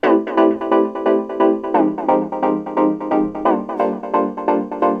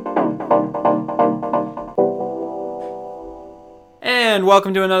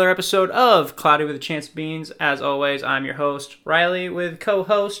welcome to another episode of Cloudy with a Chance of Beans. As always, I'm your host, Riley, with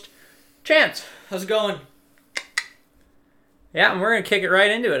co-host, Chance. How's it going? Yeah, and we're going to kick it right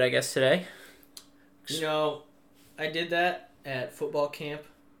into it, I guess, today. You know, I did that at football camp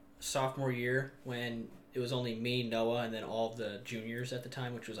sophomore year when it was only me, Noah, and then all of the juniors at the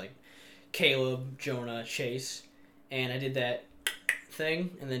time, which was like Caleb, Jonah, Chase. And I did that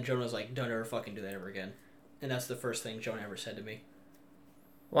thing, and then Jonah was like, don't ever fucking do that ever again. And that's the first thing Jonah ever said to me.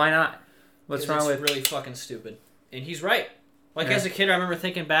 Why not? What's wrong with... It's really fucking stupid. And he's right. Like, Yeah. as a kid, I remember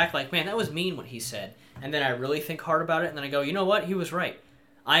thinking back, like, man, that was mean what he said. And then I really think hard about it, and then I go, you know what? He was right.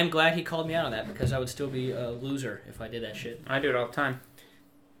 I'm glad he called me out on that, because I would still be a loser if I did that shit. I do it all the time.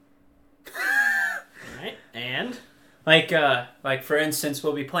 Alright, and? Like for instance,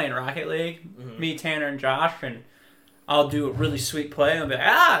 we'll be playing Rocket League, me, Tanner, and Josh, and I'll do a really sweet play, and I'll be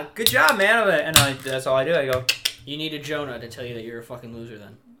like, good job, man. And that's all I do. I go... You need a Jonah to tell you that you're a fucking loser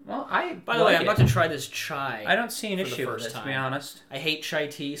then. Well, By the way, I'm about to try this chai. I don't see an for the issue with first it, to time. be honest. I hate chai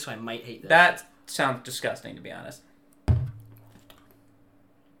tea, so I might hate this. That sounds disgusting, to be honest.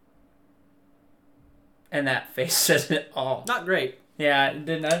 And that face says it all. Not great. Yeah, I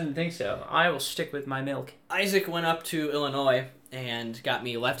didn't think so. I will stick with my milk. Isaac went up to Illinois and got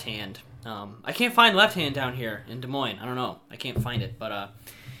me left hand. I can't find left hand down here in Des Moines. I don't know. I can't find it. But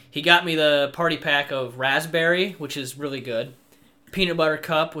he got me the party pack of raspberry, which is really good. Peanut butter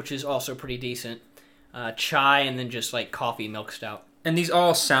cup, which is also pretty decent. Chai, and then just like coffee milk stout. And these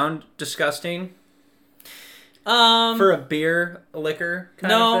all sound disgusting For for a beer liquor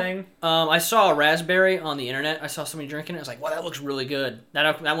kind of thing. I saw a raspberry on the internet. I saw somebody drinking it. I was like, wow, that looks really good.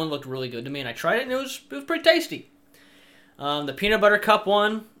 That one looked really good to me, and I tried it, and it was pretty tasty. The peanut butter cup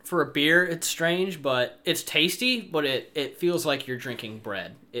one, for a beer, it's strange, but it's tasty, but it feels like you're drinking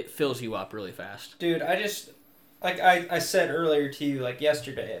bread. It fills you up really fast. Dude, I just... Like I said earlier to you, like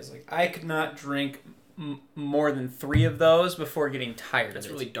yesterday, I was like, I could not drink more than 3 of those before getting tired It's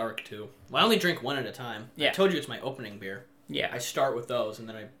of it. really dark, too. Well, I only drink one at a time. Yeah. I told you it's my opening beer. Yeah. I start with those, and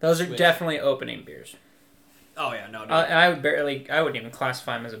then I Those are switch. definitely opening beers. Oh, yeah, no. I wouldn't even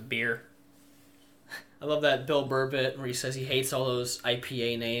classify them as a beer. I love that Bill Burr bit where he says he hates all those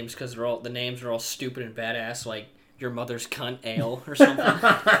IPA names because the names are all stupid and badass, like Your Mother's Cunt Ale or something.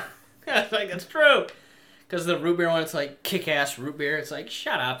 I think that's true. Because the root beer one, it's like kick-ass root beer. It's like,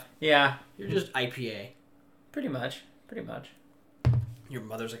 shut up. Yeah. You're just IPA. Pretty much. Your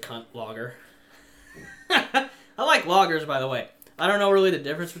mother's a cunt lager. I like lagers, by the way. I don't know really the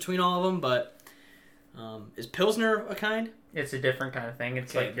difference between all of them, but is Pilsner a kind? It's a different kind of thing.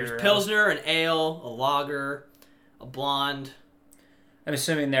 It's Okay, like there's your... Pilsner, an ale, a lager, a blonde. I'm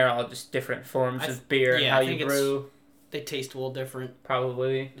assuming they're all just different forms of beer and yeah, how I you think brew. They taste a little different.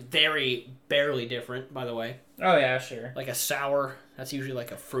 Probably. Very, barely different, by the way. Oh, yeah, sure. Like a sour, that's usually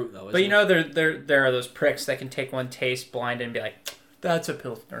like a fruit, though, isn't But you it? know, there are those pricks that can take one taste blind and be like, that's a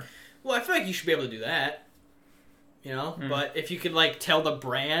Pilsner. Well, I feel like you should be able to do that. You know? But if you could, like, tell the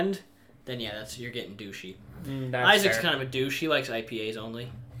brand, then yeah, you're getting douchey. Isaac's kind of a douche. He likes IPAs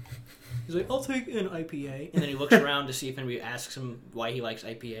only. He's like, I'll take an IPA. And then he looks around to see if anybody asks him why he likes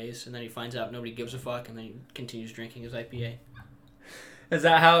IPAs. And then he finds out nobody gives a fuck. And then he continues drinking his IPA. Is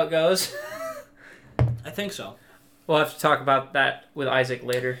that how it goes? I think so. We'll have to talk about that with Isaac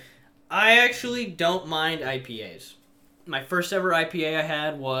later. I actually don't mind IPAs. My first ever IPA I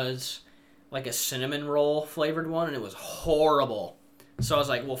had was like a cinnamon roll flavored one. And it was horrible. So I was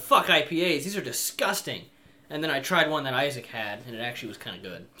like, well, fuck IPAs. These are disgusting. And then I tried one that Isaac had, and it actually was kind of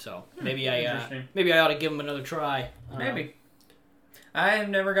good. So maybe I ought to give him another try. Maybe. I have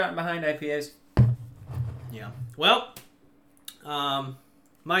never gotten behind IPAs. Yeah. Well,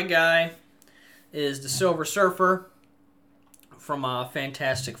 my guy is the Silver Surfer from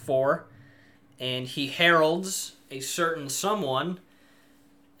Fantastic Four, and he heralds a certain someone.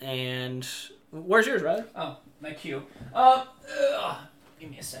 And where's yours, brother? Oh, my cue. Give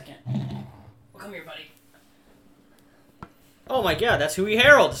me a second. Well, come here, buddy. Oh my god, that's who he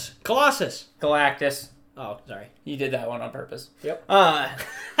heralds. Colossus. Galactus. Oh, sorry. You did that one on purpose. Yep.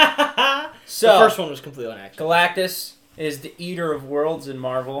 So the first one was completely on accident. Galactus is the eater of worlds in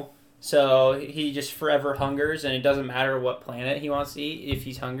Marvel. So he just forever hungers, and it doesn't matter what planet he wants to eat. If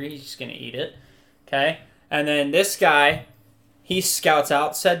he's hungry, he's just going to eat it. Okay? And then this guy, he scouts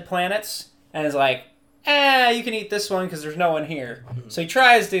out said planets and is like, you can eat this one because there's no one here. So he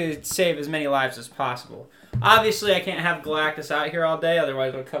tries to save as many lives as possible. Obviously, I can't have Galactus out here all day,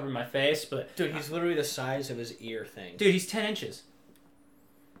 otherwise it'll cover my face. But Dude, he's literally the size of his ear thing. dude, he's 10 inches.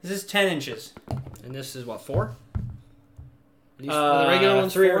 This is 10 inches. And this is what, 4? The regular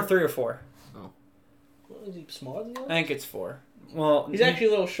one's 3 4? or 3 or 4. Oh. Well, is he smaller than the I other? think it's 4. Well, he's actually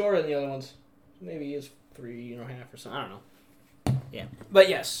a little shorter than the other ones. Maybe he is 3.5 or something. I don't know. Yeah. But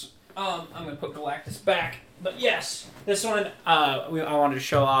yes, I'm gonna put Galactus back. But yes, this one I wanted to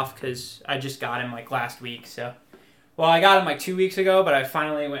show off because I just got him like last week. So, well, I got him like 2 weeks ago, but I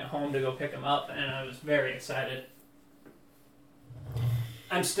finally went home to go pick him up, and I was very excited.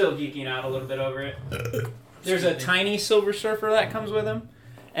 I'm still geeking out a little bit over it. There's a tiny Silver Surfer that comes with him,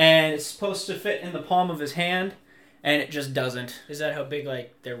 and it's supposed to fit in the palm of his hand, and it just doesn't. Is that how big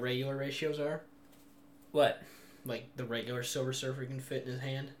like their regular ratios are? What? Like the regular Silver Surfer can fit in his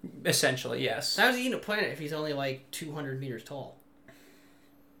hand? Essentially, yes. How does he eat a planet if he's only like 200 meters tall?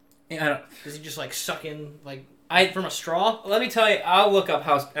 I don't. Does he just like suck in like from a straw? Let me tell you, I'll look up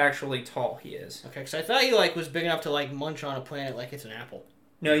how actually tall he is. Okay, because I thought he like was big enough to like munch on a planet like it's an apple.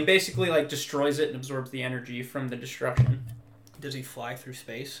 No, he basically like destroys it and absorbs the energy from the destruction. Does he fly through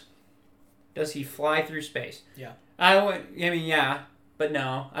space? Does he fly through space? Yeah. Yeah, but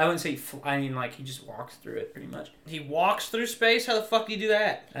no. I wouldn't say like he just walks through it pretty much. He walks through space? How the fuck do you do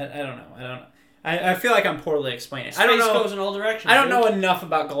that? I don't know. I feel like I'm poorly explaining. Space goes in all directions. I don't know enough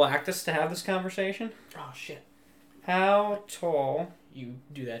about Galactus to have this conversation. Oh shit. How tall? You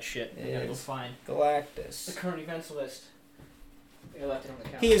do that shit. I gotta go find Galactus. the current events list. I left it on the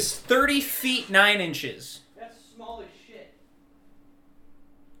couch. He is 30 feet 9 inches. That's small as shit.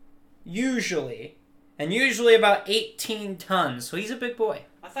 Usually about 18 tons. So he's a big boy.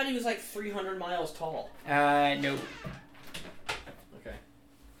 I thought he was like 300 miles tall. No. Okay.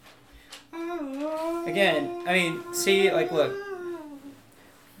 Again, I mean, see, like, look.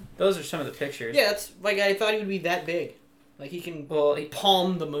 Those are some of the pictures. Yeah, that's like I thought he would be that big. Like he can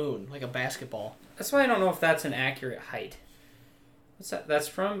palm the moon like a basketball. That's why I don't know if that's an accurate height. What's that? That's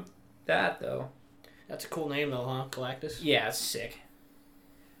from that, though. That's a cool name, though, huh? Galactus? Yeah, it's sick.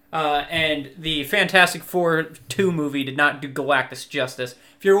 And the Fantastic Four 2 movie did not do Galactus justice.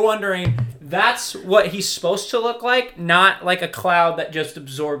 If you're wondering, that's what he's supposed to look like, not like a cloud that just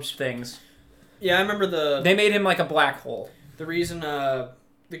absorbs things. Yeah, I remember They made him like a black hole. The reason the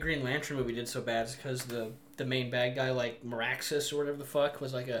Green Lantern movie did so bad is because the main bad guy, like Meraxus or whatever the fuck,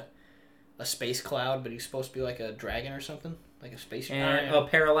 was like a space cloud, but he's supposed to be like a dragon or something. Like a space dragon.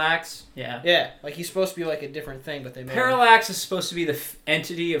 Parallax? Yeah. Yeah, like he's supposed to be like a different thing, but they made Parallax is supposed to be the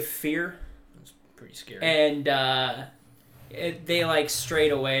entity of fear. That's pretty scary. And they like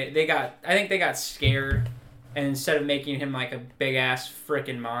straight away, I think they got scared, and instead of making him like a big ass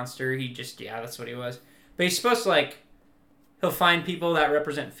freaking monster, he just, that's what he was. But he's supposed to like, he'll find people that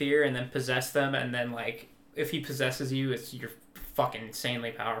represent fear and then possess them, and then like, if he possesses you, you're fucking insanely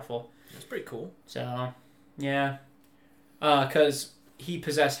powerful. That's pretty cool. So, yeah. Because he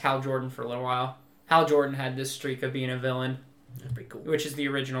possessed Hal Jordan for a little while. Hal Jordan had this streak of being a villain. That's pretty cool. Which is the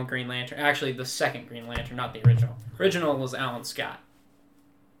original Green Lantern. Actually, the second Green Lantern, not the original. Original was Alan Scott.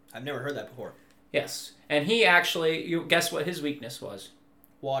 I've never heard that before. Yes. And he actually, guess what his weakness was?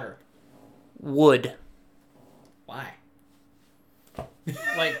 Water. Wood. Why?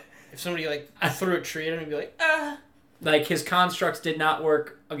 Like, if somebody like threw a tree at him, he'd be like, ah. Like, his constructs did not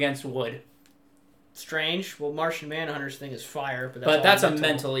work against wood. Strange. Well, Martian Manhunter's thing is fire, but that's a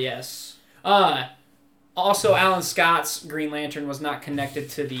mental, yes. Also, Alan Scott's Green Lantern was not connected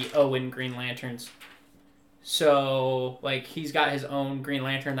to the Owen Green Lanterns. So, like, he's got his own Green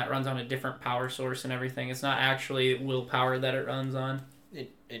Lantern that runs on a different power source and everything. It's not actually willpower that it runs on.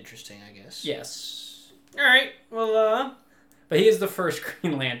 Interesting, I guess. Yes. All right. Well, but he is the first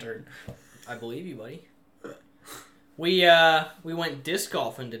Green Lantern. I believe you, buddy. We went disc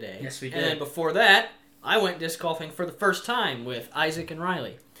golfing today. Yes, we did. And then before that, I went disc golfing for the first time with Isaac and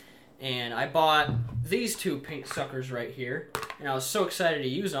Riley. And I bought these two pink suckers right here. And I was so excited to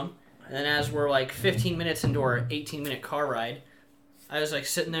use them. And then as we're like 15 minutes into our 18-minute car ride, I was like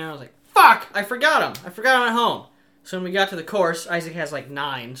sitting there. I was like, fuck, I forgot them. I forgot them at home. So when we got to the course, Isaac has like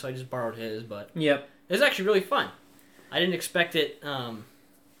 9, so I just borrowed his. But yep. It was actually really fun. I didn't expect it.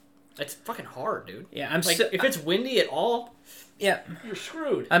 It's fucking hard, dude. Yeah, if it's windy at all, yeah, you're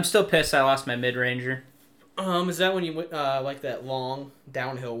screwed. I'm still pissed I lost my mid-ranger. Is that when you went like that long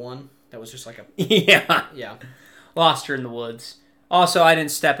downhill one that was just like a yeah. Lost her in the woods. Also, I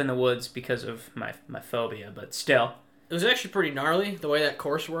didn't step in the woods because of my phobia, but still. It was actually pretty gnarly the way that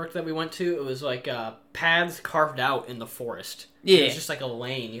course worked that we went to. It was like paths carved out in the forest. Yeah, it was just like a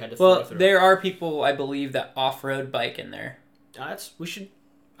lane you had to throw through. There are people, I believe, that off-road bike in there. We should.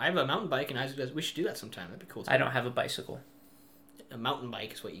 I have a mountain bike, and Isaac does. We should do that sometime. That'd be cool. I don't have a bicycle. A mountain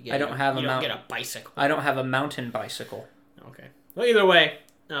bike is what you get. I don't have a mountain. You don't get a bicycle. I don't have a mountain bicycle. Okay. Well, either way,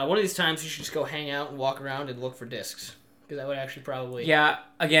 one of these times you should just go hang out and walk around and look for discs, because that would actually probably. Yeah.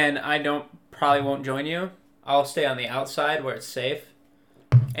 Again, I probably won't join you. I'll stay on the outside where it's safe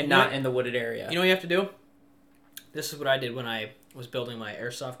and not in the wooded area. You know what you have to do? This is what I did when I was building my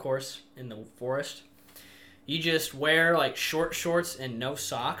airsoft course in the forest. You just wear like short shorts and no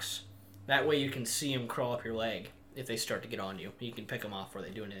socks. That way you can see them crawl up your leg if they start to get on you. You can pick them off before they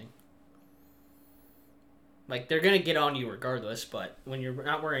do anything. Like, they're going to get on you regardless, but when you're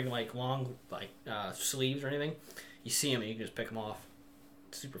not wearing like long sleeves or anything, you see them and you can just pick them off.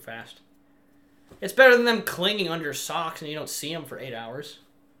 It's super fast. It's better than them clinging under your socks and you don't see them for 8 hours.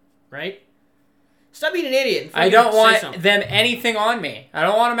 Right? Stop being an idiot. I don't want them anything on me. I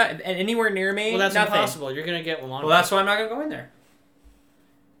don't want them anywhere near me. Well, that's nothing. impossible. You're going to get one on. Well, that's why I'm not going to go in there.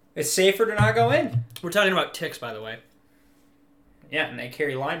 It's safer to not go in. We're talking about ticks, by the way. Yeah, and they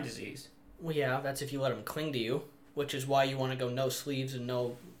carry Lyme disease. Well, yeah, that's if you let them cling to you, which is why you want to go no sleeves and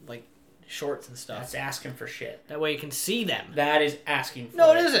no, like, shorts and stuff. That's asking for shit. That way you can see them. That is asking for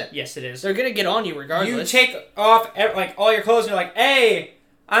No, it isn't. Yes, it is. They're going to get on you regardless. You take off, like, all your clothes and you're like, hey,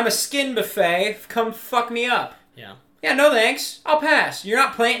 I'm a skin buffet. Come fuck me up. Yeah. Yeah, no thanks. I'll pass. You're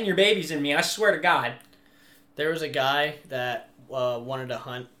not planting your babies in me. I swear to God. There was a guy that wanted to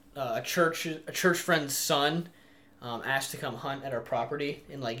hunt. A church friend's son asked to come hunt at our property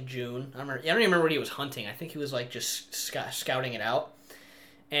in like June. I don't even remember what he was hunting. I think he was like just scouting it out.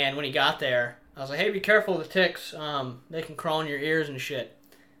 And when he got there, I was like, "Hey, be careful of the ticks. They can crawl in your ears and shit."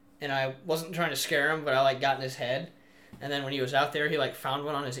 And I wasn't trying to scare him, but I like got in his head. And then when he was out there, he like found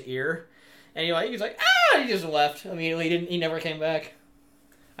one on his ear, and he was like, "Ah!" He just left immediately. He never came back.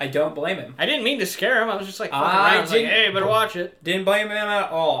 I don't blame him. I didn't mean to scare him. I was just like, fucking around. I was like, hey, better watch it. Didn't blame him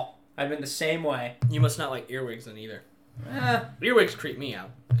at all. I've been the same way. You must not like earwigs then either. Earwigs creep me out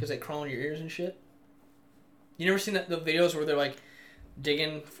because they crawl in your ears and shit. You never seen the videos where they're like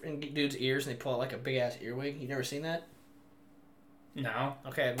digging in dudes' ears and they pull out like a big ass earwig? You never seen that? No.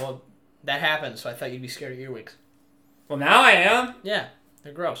 Okay, well, that happens, so I thought you'd be scared of earwigs. Well, now I am. Yeah,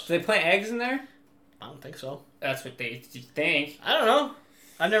 they're gross. Do they plant eggs in there? I don't think so. That's what they think. I don't know.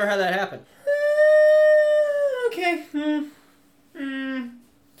 I've never had that happen. Okay.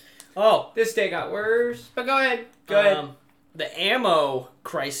 Oh. This day got worse. But go ahead. Go ahead. The ammo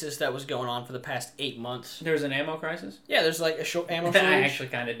crisis that was going on for the past 8 months. There's an ammo crisis? Yeah, there's like a ammo shortage. I actually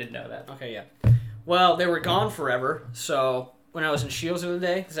kind of did know that. Okay, yeah. Well, they were gone forever, so when I was in Shields the other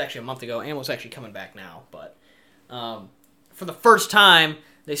day, this is actually a month ago, ammo's actually coming back now, but for the first time,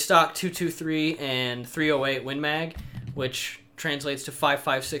 they stocked 223 and 308 Win Mag, which translates to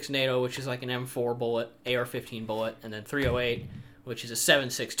 5.56 NATO, which is like an M4 bullet, AR-15 bullet, and then 308, which is a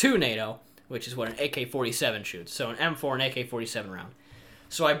 7.62 NATO, which is what an AK-47 shoots. So an M4 and AK-47 round.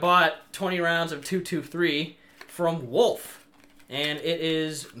 So I bought 20 rounds of 223 from Wolf, and it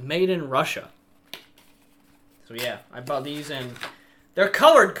is made in Russia. So yeah, I bought these, and they're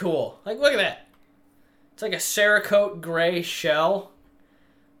colored cool. Like, look at that. It's like a Cerakote gray shell,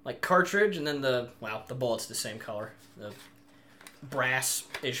 like cartridge, and then the bullet's the same color. The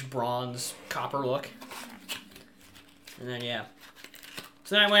brass-ish bronze copper look. And then, yeah.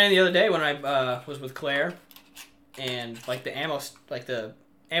 So then I went in the other day when I was with Claire, and like the ammo's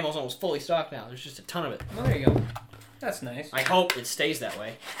almost fully stocked now. There's just a ton of it. Oh, there you go. That's nice. I hope it stays that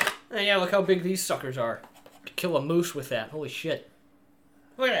way. And yeah, look how big these suckers are. Could kill a moose with that. Holy shit.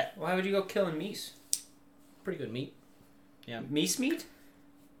 Look at that. Why would you go killing meese? Pretty good meat. Yeah. Meese meat?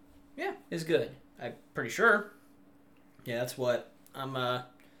 Yeah. Is good. I'm pretty sure. Yeah, that's what I'm,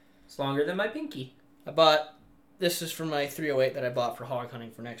 It's longer than my pinky. I bought, this is from my 308 that I bought for hog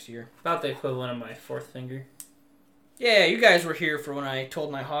hunting for next year. About the equivalent of my fourth finger. Yeah, you guys were here for when I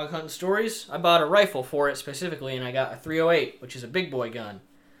told my hog hunting stories. I bought a rifle for it specifically, and I got a 308, which is a big boy gun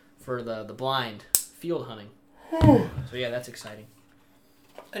for the blind field hunting. So yeah, that's exciting.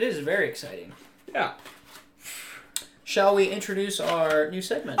 It is very exciting. Yeah. Shall we introduce our new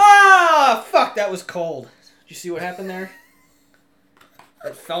segment? Ah, fuck, that was cold. Did you see what happened there?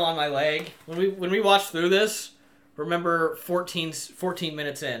 It fell on my leg. When we watched through this, remember 14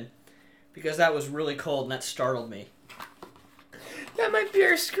 minutes in, because that was really cold and that startled me. That might be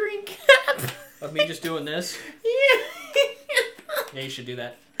our screen cap. Of me just doing this? Yeah. Yeah, you should do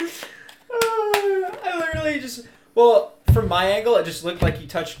that. I literally just... Well, from my angle, it just looked like you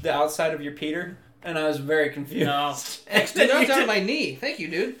touched the outside of your Peter, and I was very confused. No. Dude, that's on my knee. Thank you,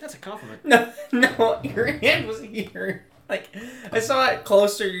 dude. That's a compliment. No, your hand was here. Like, I saw it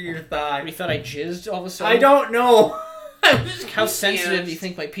closer to your thigh. You thought I jizzed all of a sudden? I don't know. How sensitive do you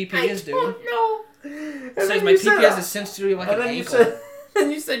think my PP is, dude? I don't know. It says my PP has a sensitivity of like an ankle.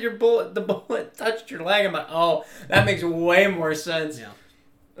 And you said the bullet touched your leg. I'm like, oh, that makes way more sense. Yeah.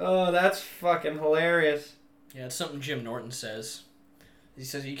 Oh, that's fucking hilarious. Yeah, it's something Jim Norton says. He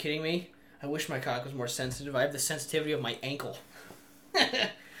says, are you kidding me? I wish my cock was more sensitive. I have the sensitivity of my ankle.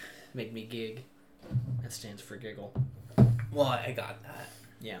 Make me gig. That stands for giggle. Well, I got that.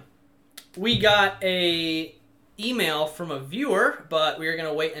 Yeah. We got a email from a viewer, but we're going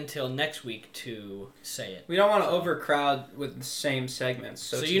to wait until next week to say it. We don't want to overcrowd with the same segments.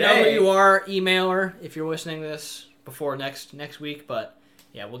 So you know who you are, emailer, if you're listening to this before next week, but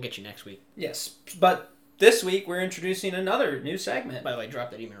yeah, we'll get you next week. Yes, but this week we're introducing another new segment. By the way,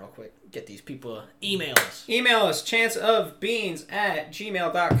 drop that email real quick. Get these people email us. Email us,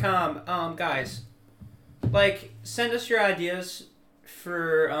 chanceofbeans@gmail.com. Guys, send us your ideas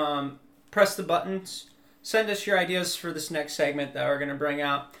for press the buttons. Send us your ideas for this next segment that we're going to bring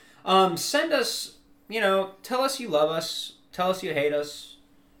out. Send us, tell us you love us. Tell us you hate us.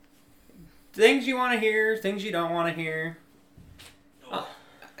 Things you want to hear, things you don't want to hear.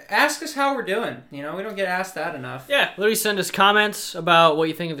 Ask us how we're doing. We don't get asked that enough. Yeah, literally send us comments about what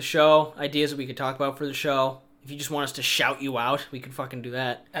you think of the show, ideas that we could talk about for the show. If you just want us to shout you out, we can fucking do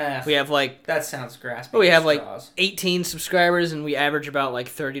that. We have that sounds grasping. We have 18 subscribers, and we average about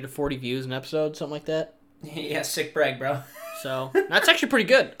 30 to 40 views an episode, something like that. Yeah, sick brag, bro. So that's actually pretty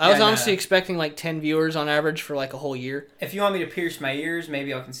good. I was honestly expecting 10 viewers on average for a whole year. If you want me to pierce my ears,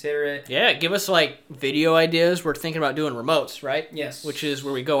 maybe I'll consider it. Yeah, give us video ideas. We're thinking about doing remotes, right? Yes. Which is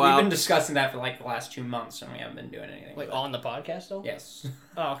where we go out. We've been discussing that for the last 2 months, and we haven't been doing anything. On the podcast though? Yes.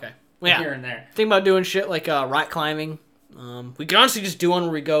 Oh, okay. Well, yeah. Here and there. Think about doing shit like rock climbing. We could honestly just do one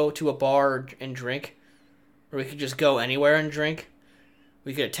where we go to a bar and drink, or we could just go anywhere and drink.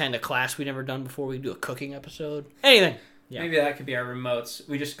 We could attend a class we'd never done before. We could do a cooking episode. Anything. Yeah. Maybe that could be our remotes.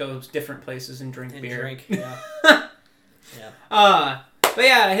 We just go different places and drink beer. Yeah. Yeah. But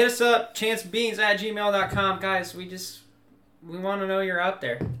yeah, hit us up, chancebeans@gmail.com. Guys, we want to know you're out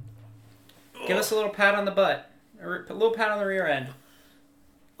there. Give us a little pat on the butt. Or a little pat on the rear end.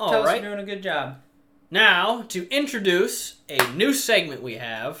 Tell us you're doing a good job. Now, to introduce a new segment we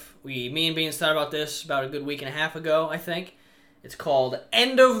have. Me and Beans thought about this about a good week and a half ago, I think. It's called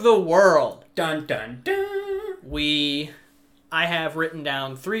End of the World. Dun, dun, dun. I have written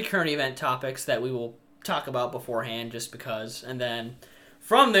down 3 current event topics that we will talk about beforehand just because. And then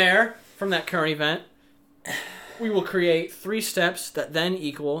from that current event, we will create 3 steps that then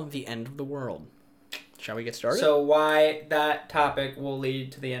equal the end of the world. Shall we get started? So why that topic will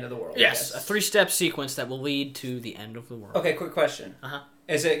lead to the end of the world? Yes, a 3-step sequence that will lead to the end of the world. Okay, quick question. Uh-huh.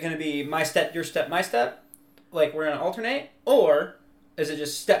 Is it going to be my step, your step, my step? We're going to alternate? Or is it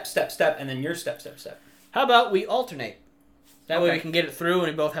just step, step, step, and then your step, step, step? How about we alternate? That way we can get it through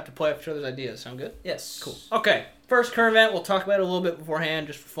and we both have to play off each other's ideas. Sound good? Yes. Cool. Okay, first current event. We'll talk about it a little bit beforehand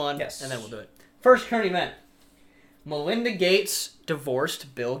just for fun. Yes. And then we'll do it. First current event. Melinda Gates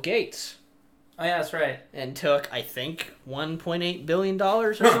divorced Bill Gates. Oh, yeah, that's right. And took, I think, $1.8 billion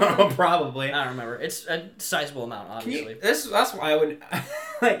or something. Probably. I don't remember. It's a sizable amount, obviously. That's why I would...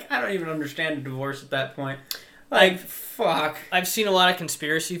 I don't even understand a divorce at that point. Fuck. I've seen a lot of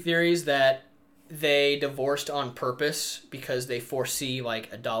conspiracy theories that they divorced on purpose because they foresee,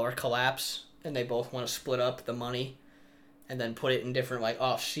 a dollar collapse, and they both want to split up the money and then put it in different,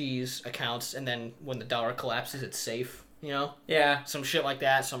 offshees accounts, and then when the dollar collapses, it's safe. Yeah. Some shit like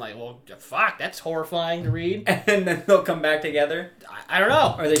that. So I'm like, well, fuck, that's horrifying to read. And then they'll come back together? I don't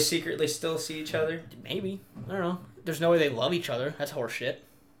know. Or they secretly still see each other? Maybe. I don't know. There's no way they love each other. That's horse shit.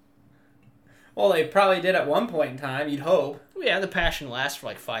 Well, they probably did at one point in time, you'd hope. Well, yeah, the passion lasts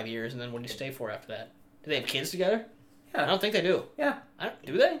for 5 years, and then what do you stay for after that? Do they have kids together? Yeah. I don't think they do. Yeah.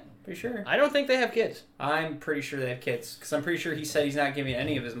 Do they? Pretty sure. I don't think they have kids. I'm pretty sure they have kids, because I'm pretty sure he said he's not giving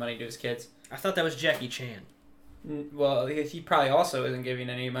any of his money to his kids. I thought that was Jackie Chan. Well, he probably also isn't giving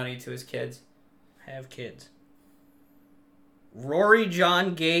any money to his kids. Have kids. Rory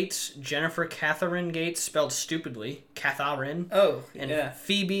John Gates, Jennifer Catherine Gates, spelled stupidly, Catherine. Oh, and yeah.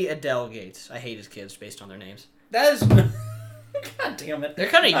 Phoebe Adele Gates. I hate his kids based on their names. That is... God damn it. They're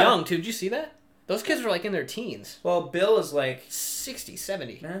kind of young, too. Did you see that? Those kids are, in their teens. Well, Bill is, 60,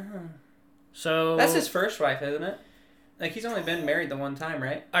 70. Uh-huh. So... That's his first wife, isn't it? He's only been married the one time,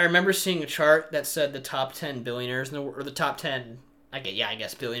 right? I remember seeing a chart that said the top 10 billionaires in the world, or the top 10, I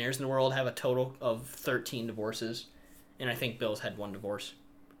guess billionaires in the world have a total of 13 divorces. And I think Bill's had 1 divorce.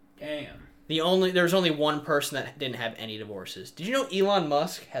 Damn. There was only one person that didn't have any divorces. Did you know Elon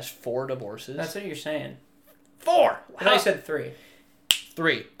Musk has 4 divorces? That's what you're saying. 4! I thought you said 3.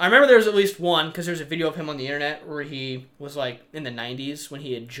 3. I remember there was at least 1, because there's a video of him on the internet where he was, in the 90s when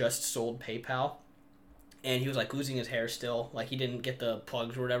he had just sold PayPal. And he was, losing his hair still. He didn't get the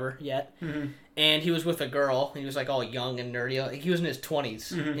plugs or whatever yet. Mm-hmm. And he was with a girl. And he was, all young and nerdy. He was in his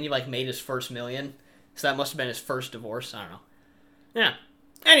 20s. Mm-hmm. And he, made his first $1 million. So that must have been his first divorce. I don't know. Yeah.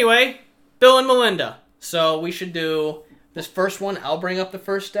 Anyway, Bill and Melinda. So we should do this first one. I'll bring up the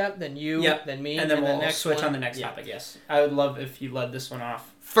first step, then you, then me, and then we'll next switch one. on the next topic. Yes, I would love if you led this one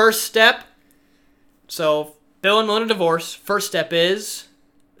off. First step. So Bill and Melinda divorce. First step is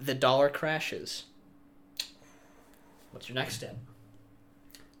the dollar crashes. What's your next step?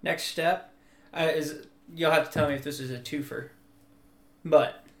 Next step is you'll have to tell me if this is a twofer.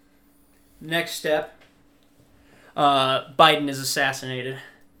 But next step, Biden is assassinated.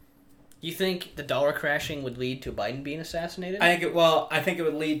 You think the dollar crashing would lead to Biden being assassinated? I think it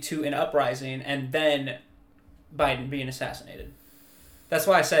would lead to an uprising and then Biden being assassinated. That's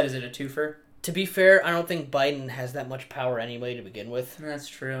why I said, is it a twofer? To be fair, I don't think Biden has that much power anyway to begin with. That's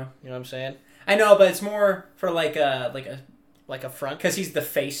true. You know what I'm saying? I know, but it's more for like a front, because he's the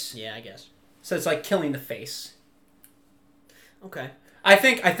face. Yeah, I guess. So it's like killing the face. Okay. I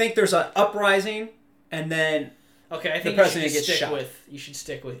think there's an uprising and then. Okay, I think the president gets shot. You should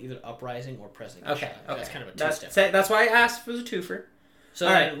stick with either uprising or president gets shot. Okay. That's kind of a two-step. That's why I asked if it was a twofer. So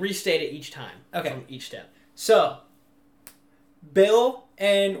all right, restate it each time. Okay. From each step. So, Bill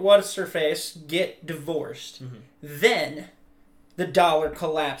and what's her face get divorced. Mm-hmm. Then, the dollar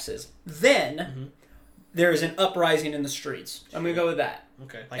collapses. Then, there is an uprising in the streets. I'm gonna go with that.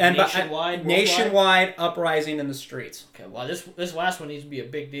 Okay. Like nationwide. Nationwide uprising in the streets. Okay. Well, this last one needs to be a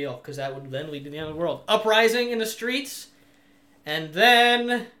big deal because that would then lead to the end of the world. Uprising in the streets, and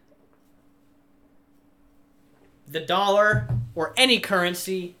then the dollar or any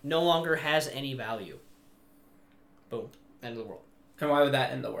currency no longer has any value. Boom. End of the world. And why would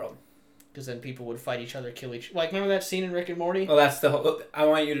that end the world? Because then people would fight each other, kill each other. Like, remember that scene in Rick and Morty? Well, that's the whole... I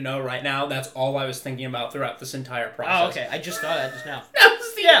want you to know right now, that's all I was thinking about throughout this entire process. Oh, okay. I just thought that just now.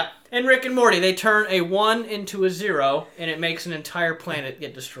 Yeah. In Rick and Morty, they turn a 1 into a 0, and it makes an entire planet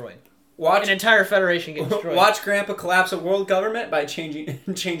get destroyed. An entire federation get destroyed. Watch Grandpa collapse a world government by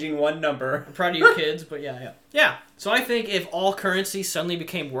changing one number. I'm proud of you kids, but yeah. Yeah. So I think if all currency suddenly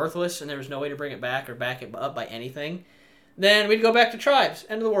became worthless and there was no way to bring it back or back it up by anything, then we'd go back to tribes.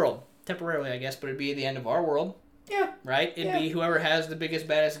 End of the world. Temporarily, I guess, but it'd be the end of our world. Yeah. Right? It'd be whoever has the biggest,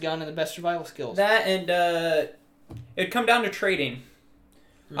 baddest gun and the best survival skills. That and it'd come down to trading.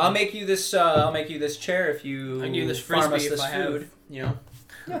 Mm-hmm. I'll make you this chair if you I give you this farm frisbee us this if I food. have, you know.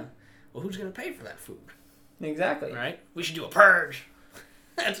 Yeah. Well, who's gonna pay for that food? Exactly. Right? We should do a purge.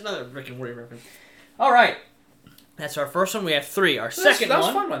 That's another Rick and Morty reference. All right. That's our first one. We have 3. Our second one. That was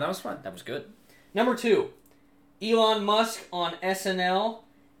a fun one. That was fun. That was good. Number 2. Elon Musk on SNL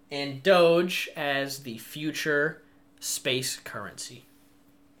and Doge as the future space currency.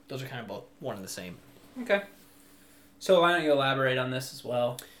 Those are kind of both one and the same. Okay. So why don't you elaborate on this as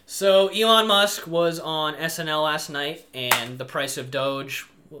well? So Elon Musk was on SNL last night, and the price of Doge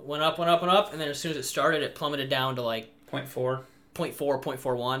went up, and then as soon as it started, it plummeted down to like 0.4,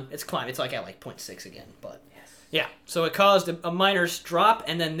 0.41. It's climbed. It's like at like 0.6 again, but yeah. So it caused a minor drop,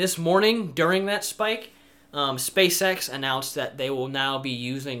 and then this morning during that spike, SpaceX announced that they will now be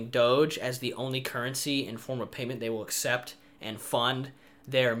using Doge as the only currency and form of payment they will accept and fund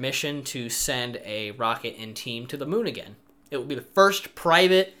their mission to send a rocket and team to the moon again. It will be the first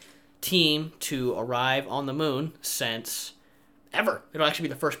private team to arrive on the moon since ever. It'll actually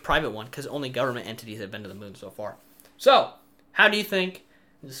be the first private one because only government entities have been to the moon so far. So, how do you think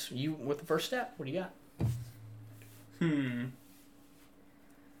you with the first step? What do you got?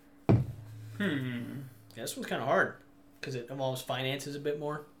 Yeah, this one's kind of hard because it involves finances a bit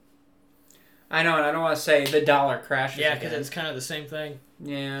more. I know, and I don't want to say the dollar crashes. Yeah, because it's kind of the same thing.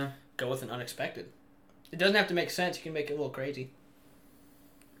 Yeah. Go with an unexpected. It doesn't have to make sense. You can make it a little crazy.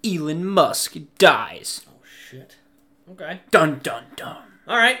 Elon Musk dies. Oh, shit. Okay. Dun, dun, dun.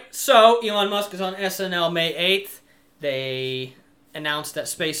 All right. So, Elon Musk is on SNL May 8th. They announced that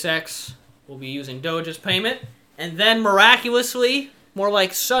SpaceX will be using Doge as payment. And then, miraculously, more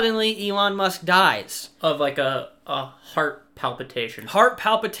like suddenly, Elon Musk dies. Of like a heart palpitation. Heart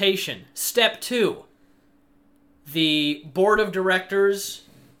palpitation. Step 2. The board of directors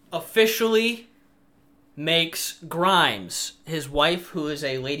officially makes Grimes, his wife, who is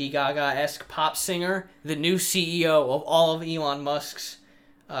a Lady Gaga-esque pop singer, the new CEO of all of Elon Musk's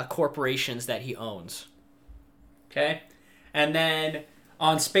corporations that he owns. Okay? And then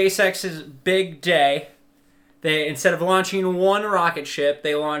on SpaceX's big day, they instead of launching one rocket ship,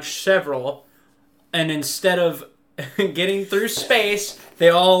 they launched several. And instead of getting through space, they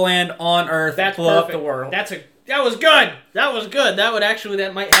all land on Earth and blow up the world. That was good.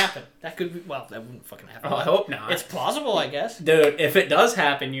 That might happen. That could be, well, that wouldn't fucking happen. Oh, I hope not. It's plausible, I guess. Dude, if it does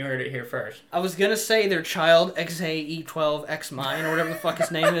happen, you heard it here first. I was gonna say their child, XAE12X-Mine, or whatever the fuck his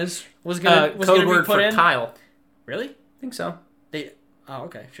name is, was gonna code be word put for in. Kyle. Really? I think so. Oh,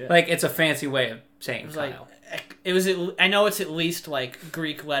 okay. Shit. Like, it's a fancy way of saying Kyle. I know it's at least like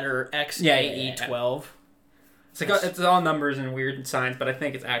Greek letter XAE12. It's like it's all numbers and weird signs, but I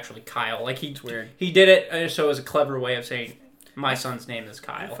think it's actually Kyle. Like it's weird. He did it so it was a clever way of saying my son's name is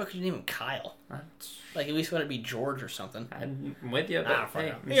Kyle. Why the fuck did you name him Kyle? Like at least let it be George or something. I'm with you, but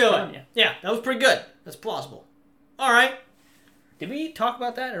hey, yeah, that was pretty good. That's plausible. All right. Did we talk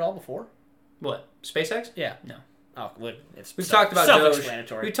about that at all before? What? SpaceX? Yeah. No. Oh, it's we've talked about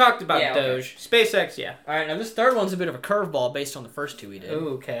self-explanatory. We talked about Doge. Okay. SpaceX, yeah. All right, now this third one's a bit of a curveball based on the first two we did.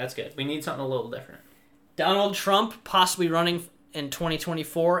 Ooh, okay, that's good. We need something a little different. Donald Trump possibly running in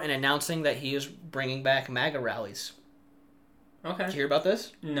 2024 and announcing that he is bringing back MAGA rallies. Okay. Did you hear about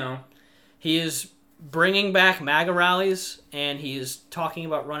this? No. He is bringing back MAGA rallies, and he is talking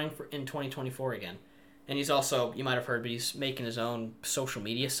about running in 2024 again. And he's also, you might have heard, but he's making his own social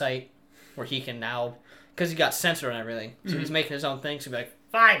media site where he can now, because he got censored and everything, so he's making his own thing, so he'll be like,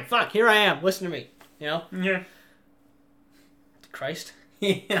 fine, fuck, here I am, listen to me. You know? Yeah. Christ.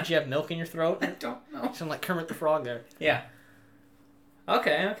 Yeah. Did you have milk in your throat? I don't know. You sound like Kermit the Frog there. Yeah.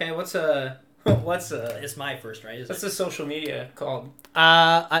 Okay. What's It's my first, right? What's the social media called? They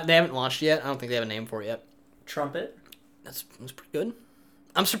haven't launched yet. I don't think they have a name for it yet. Trumpet? That's pretty good.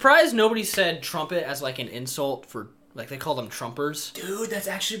 I'm surprised nobody said trumpet as like an insult for, like they call them Trumpers. Dude, that's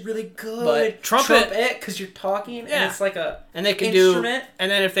actually really good. But trumpet, because you're talking and it's like a and they could instrument.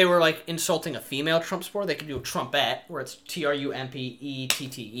 And then if they were like insulting a female Trump supporter, they could do a trumpet, where it's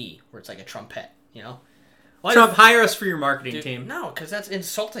TRUMPETTE, where it's like a trumpet, you know? Trump, hire us for your marketing team. No, because that's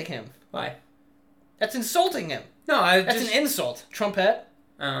insulting him. Why? That's insulting him. No, that's an insult. Trumpet.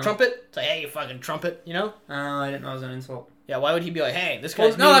 Trumpet. It's like, hey, you fucking trumpet, you know? Oh, I didn't know it was an insult. Yeah, why would he be like, hey, this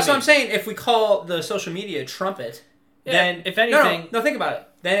guy's no, that's what I'm saying. If we call the social media Trumpet, then... If anything... No, think about it.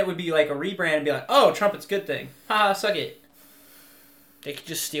 Then it would be like a rebrand and be like, oh, Trumpet's a good thing. Haha, suck it. They could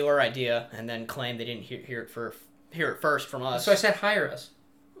just steal our idea and then claim they didn't hear it first from us. So I said hire us.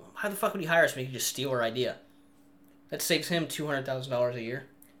 How the fuck would he hire us when he could just steal our idea? That saves him $200,000 a year.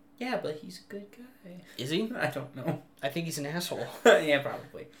 Yeah, but he's a good guy. Is he? I don't know. I think he's an asshole. Yeah,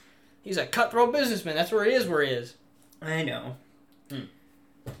 probably. He's a cutthroat businessman. That's where he is. I know.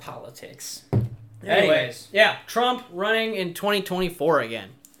 Politics. Anyways. Yeah, Trump running in 2024 again.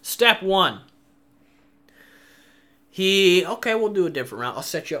 Step 1. We'll do a different route. I'll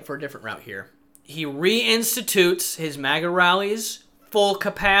set you up for a different route here. He reinstitutes his MAGA rallies, full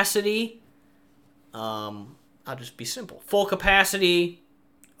capacity. I'll just be simple. Full capacity,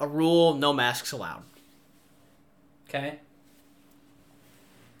 a rule, no masks allowed. Okay.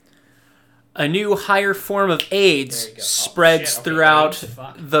 A new higher form of AIDS spreads throughout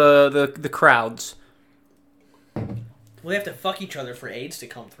the crowds. We have to fuck each other for AIDS to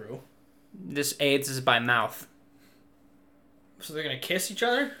come through. This AIDS is by mouth. So they're going to kiss each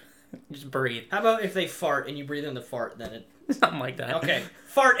other? Just breathe. How about if they fart and you breathe in the fart, then it... Something like that. Okay.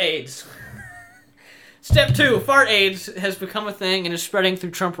 Fart AIDS. Step 2. Fart AIDS has become a thing and is spreading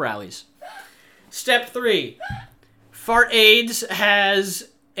through Trump rallies. Step 3. Fart AIDS has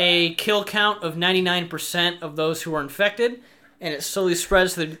a kill count of 99% of those who are infected, and it slowly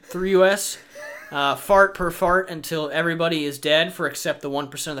spreads through U.S. Fart per fart until everybody is dead, for except the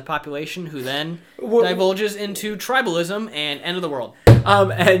 1% of the population, who then divulges into tribalism and end of the world.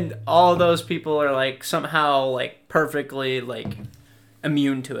 And all those people are like somehow like perfectly like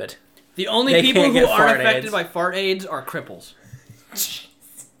immune to it. The only people who aren't affected by fart AIDS are cripples.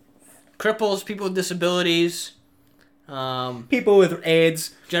 Cripples, people with disabilities. People with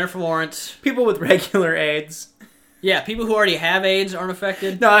AIDS. Jennifer Lawrence. People with regular AIDS. Yeah, people who already have AIDS aren't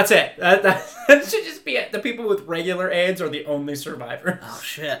affected. No, that's it. That should just be it. The people with regular AIDS are the only survivors. Oh,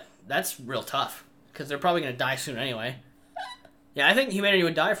 shit. That's real tough. Because they're probably going to die soon anyway. Yeah, I think humanity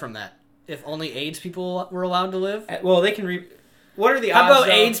would die from that. If only AIDS people were allowed to live. Well, they can What are the odds? How about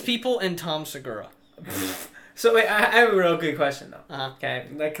AIDS people and Tom Segura? So, wait, I have a real good question, though. Uh-huh. Okay?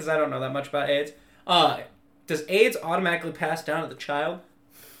 Because I don't know that much about AIDS. Does AIDS automatically pass down to the child?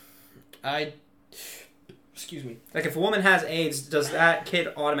 Excuse me. Like, if a woman has AIDS, does that kid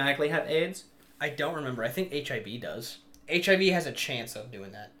automatically have AIDS? I don't remember. I think HIV does. HIV has a chance of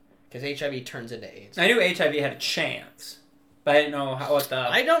doing that. Because HIV turns into AIDS. I knew HIV had a chance. But I didn't know what the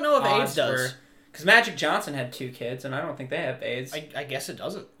I don't know if AIDS does. Because Magic Johnson had 2 kids, and I don't think they have AIDS. I guess it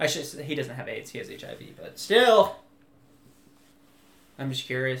doesn't. He doesn't have AIDS. He has HIV. But still. I'm just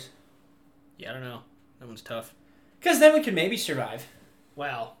curious. Yeah, I don't know. That one's tough. Because then we could maybe survive.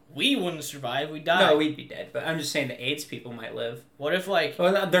 Well, we wouldn't survive. We'd die. No, we'd be dead. But I'm just saying the AIDS people might live. What if, like...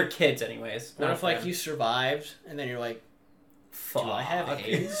 Well, they're kids anyways. What if, like, you survived, and then you're like, fuck. Do I have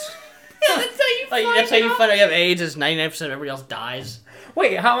AIDS? That's how you find out you have AIDS. Is 99% of everybody else dies.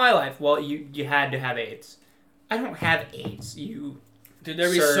 Wait, how am I alive? Well, you had to have AIDS. I don't have AIDS. Dude,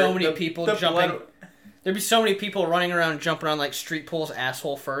 there'd be so many people jumping. There'd be so many people running around jumping on like street pool's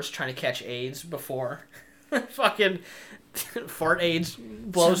asshole first, trying to catch AIDS before fucking fart AIDS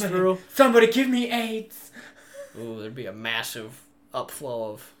blows through. Somebody give me AIDS. Ooh, there'd be a massive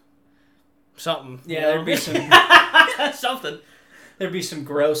upflow of something. Yeah, there'd be some something. There'd be some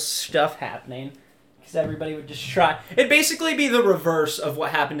gross stuff happening because everybody would just try. It'd basically be the reverse of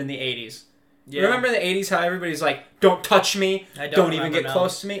what happened in the 80s. Yeah. Remember the 80s, how everybody's like, don't touch me, don't even get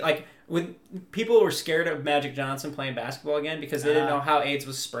close to me? Like, when people were scared of Magic Johnson playing basketball again because they didn't know how AIDS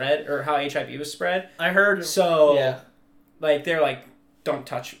was spread or how HIV was spread. I heard. So, like, they're like, don't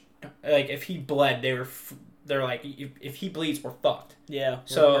touch. Like, if he bled, they're like, if he bleeds, we're fucked. Yeah,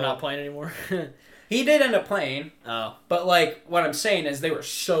 so we're not playing anymore. He did end up playing. Oh. But, like, what I'm saying is they were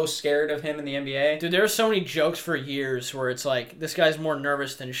so scared of him in the NBA. Dude, there were so many jokes for years where it's like, this guy's more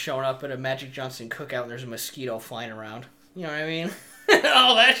nervous than showing up at a Magic Johnson cookout and there's a mosquito flying around. You know what I mean?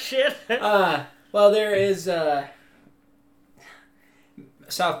 All that shit. Well, there is,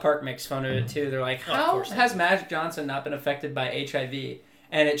 South Park makes fun of it, too. They're like, how has Magic Johnson not been affected by HIV?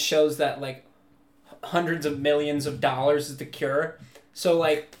 And it shows that, like, hundreds of millions of dollars is the cure. So,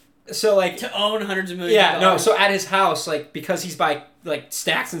 like... to own hundreds of millions of dollars. Yeah, no, so at his house, like, because he's by, like,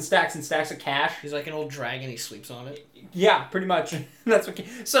 stacks and stacks and stacks of cash. He's like an old dragon, he sleeps on it. Yeah, pretty much. That's what...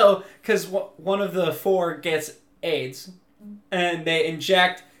 So, because one of the four gets AIDS, and they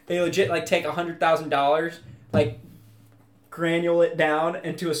legit, like, take $100,000, like, granule it down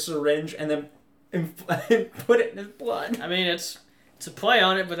into a syringe, and then put it in his blood. I mean, it's a play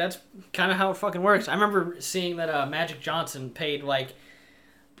on it, but that's kind of how it fucking works. I remember seeing that Magic Johnson paid, like,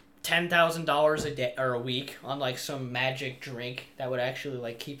 $10,000 a day or a week on like some magic drink that would actually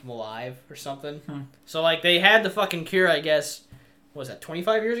like keep him alive or something. So like they had the fucking cure, I guess. What was that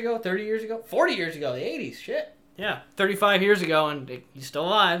 25 years ago? 30 years ago? 40 years ago? The 80s? Shit. Yeah, 35 years ago, and he's still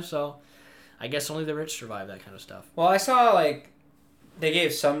alive. So I guess only the rich survive that kind of stuff. Well, I saw like they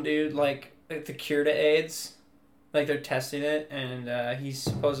gave some dude like the cure to AIDS. Like they're testing it, and he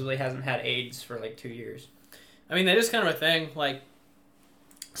supposedly hasn't had AIDS for like 2 years. I mean, that is kind of a thing. Like,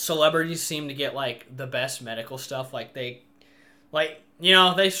 celebrities seem to get like the best medical stuff. Like they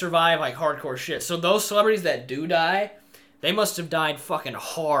survive like hardcore shit. So those celebrities that do die, they must have died fucking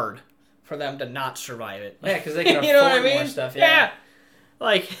hard for them to not survive it. Yeah, because they can afford more stuff. Yeah.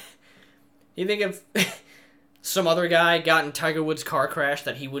 Like, you think if some other guy got in Tiger Woods' car crash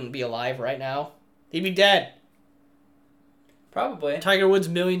that he wouldn't be alive right now? He'd be dead. Probably. Tiger Woods'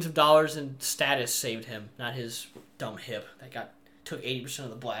 millions of dollars in status saved him, not his dumb hip that took 80% of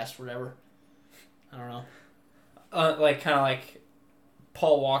the blast or whatever. I don't know. Like, kind of like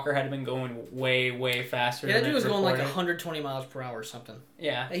Paul Walker had been going way, way faster. Yeah, that dude was going like 120 miles per hour or something.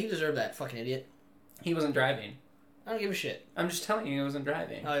 Yeah. He deserved that, fucking idiot. He wasn't driving. I don't give a shit. I'm just telling you he wasn't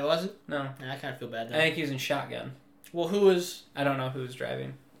driving. Oh, he wasn't? No. Yeah, I kind of feel bad then. I think he was in shotgun. Well, who was... I don't know who was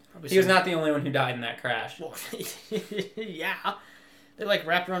driving. He was not the only one who died in that crash. Well, yeah. They like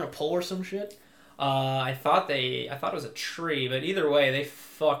wrapped around a pole or some shit? I thought it was a tree, but either way, they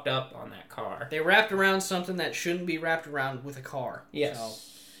fucked up on that car. They wrapped around something that shouldn't be wrapped around with a car. Yes. So,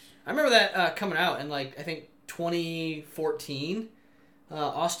 I remember that coming out in like, I think 2014.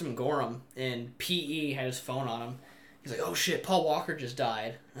 Austin Gorham in PE had his phone on him. He's like, oh shit, Paul Walker just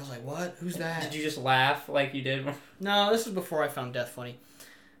died. And I was like, what? Who's that? Did you just laugh like you did? No, this is before I found death funny.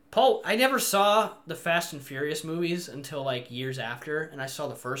 I never saw the Fast and Furious movies until like years after, and I saw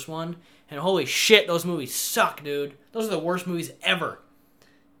the first one, and holy shit, those movies suck, dude. Those are the worst movies ever.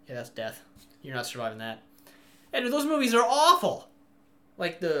 Yeah, that's death. You're not surviving that. And dude, those movies are awful.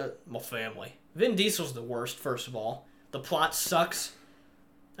 Like my family. Vin Diesel's the worst, first of all. The plot sucks.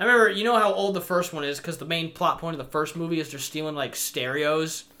 I remember, you know how old the first one is, because the main plot point of the first movie is they're stealing like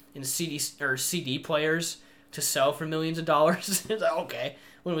stereos and CD players to sell for millions of dollars. It's like, okay.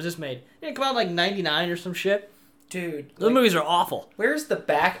 When was this made? It didn't come out like 99 or some shit. Dude. Those movies are awful. Where's the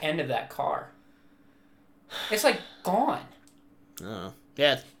back end of that car? It's like gone. Oh.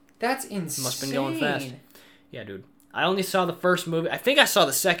 Yeah. That's insane. Must have been going fast. Yeah, dude. I only saw the first movie. I think I saw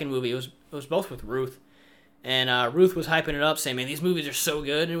the second movie. It was both with Ruth. And Ruth was hyping it up, saying, man, these movies are so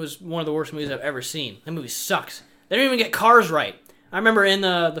good. And it was one of the worst movies I've ever seen. That movie sucks. They didn't even get cars right. I remember in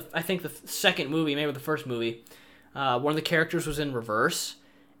I think the second movie, maybe the first movie, one of the characters was in reverse.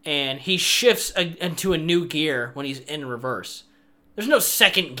 And he shifts into a new gear when he's in reverse. There's no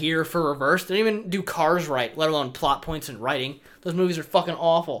second gear for reverse. They don't even do cars right, let alone plot points and writing. Those movies are fucking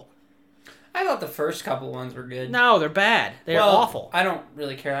awful. I thought the first couple ones were good. No, they're bad. They're awful. I don't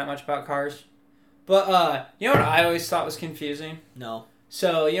really care that much about cars. But, you know what I always thought was confusing? No.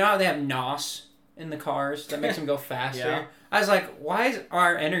 So, you know how they have NOS in the cars that makes them go faster? Yeah. I was like, why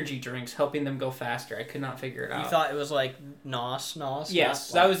are energy drinks helping them go faster? I could not figure it out. You thought it was like NOS?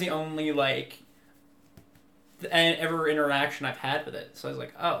 Yes, that was the only, like, ever interaction I've had with it. So I was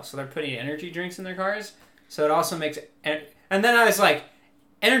like, oh, so they're putting energy drinks in their cars? So it also makes... And then I was like,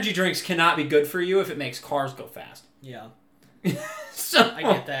 energy drinks cannot be good for you if it makes cars go fast. Yeah. So I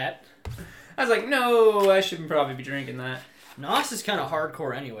get that. I was like, no, I shouldn't probably be drinking that. NOS is kind of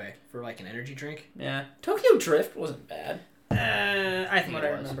hardcore anyway for like an energy drink. Yeah. Tokyo Drift wasn't bad. I think what it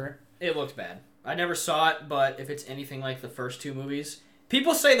I was. remember. It looked bad. I never saw it, but if it's anything like the first two movies,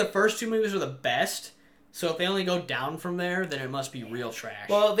 people say the first two movies are the best. So if they only go down from there, then it must be real trash.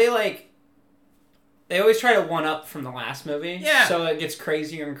 Well, they always try to one up from the last movie. Yeah. So it gets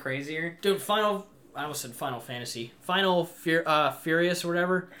crazier and crazier. Dude, I almost said Final Fantasy. Furious or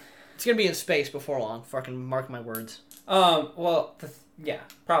whatever. It's gonna be in space before long. Fucking mark my words. Well, yeah,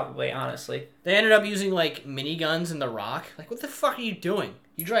 probably, honestly. They ended up using, like, miniguns in The Rock. Like, what the fuck are you doing?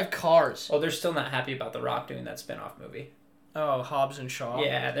 You drive cars. Oh, they're still not happy about The Rock doing that spin-off movie. Oh, Hobbs and Shaw.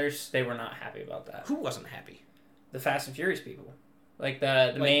 Yeah, they were not happy about that. Who wasn't happy? The Fast and Furious people. Like,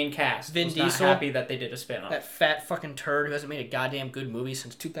 the main cast Vin was Diesel? not happy that they did a spin-off. That fat fucking turd who hasn't made a goddamn good movie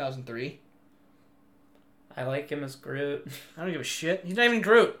since 2003. I like him as Groot. I don't give a shit. He's not even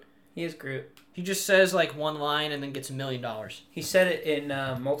Groot. He is Groot. He just says, like, one line and then gets $1 million. He said it in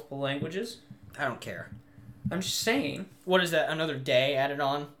multiple languages. I don't care. I'm just saying. What is that, another day added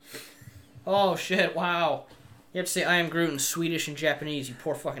on? Oh, shit, wow. You have to say I am Groot in Swedish and Japanese, you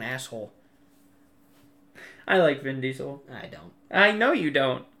poor fucking asshole. I like Vin Diesel. I don't. I know you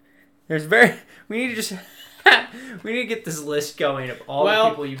don't. We need to just... we need to get this list going of all the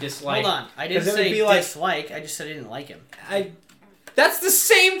people you dislike. Hold on. I didn't say dislike, I just said I didn't like him. That's the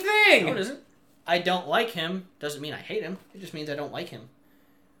same thing! No, it isn't. I don't like him doesn't mean I hate him. It just means I don't like him.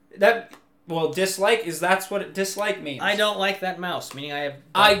 Dislike that's what dislike means. I don't like that mouse, meaning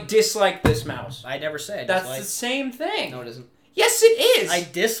I dislike this mouse. I never say I That's dislike. the same thing. No, it isn't. Yes, it is! I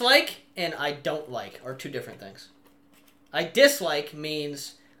dislike and I don't like are two different things. I dislike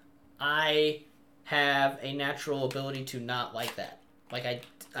means I have a natural ability to not like that. Like,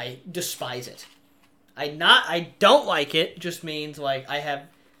 I despise it. I don't like it just means, like,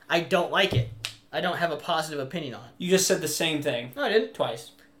 I don't like it. I don't have a positive opinion on it. You just said the same thing. No, I didn't.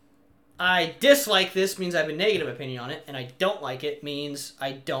 Twice. I dislike this means I have a negative opinion on it, and I don't like it means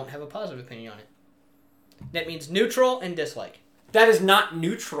I don't have a positive opinion on it. That means neutral and dislike. That is not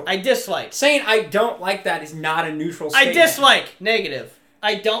neutral. I dislike. Saying I don't like that is not a neutral statement. I dislike. Negative.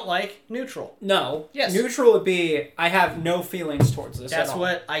 I don't like. Neutral. No. Yes. Neutral would be I have no feelings towards this That's at all.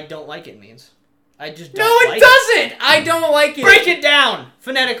 what I don't like it means. I just No, don't it like doesn't! I don't like it. Break it down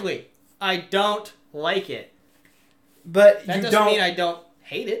phonetically. I don't like it. But That you doesn't don't... mean I don't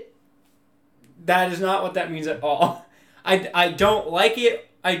hate it. That is not what that means at all. I don't like it.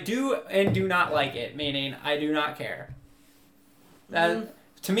 I do and do not like it, meaning I do not care. That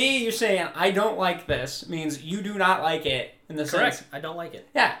To me, you're saying I don't like this means you do not like it in the Correct. sense. I don't like it.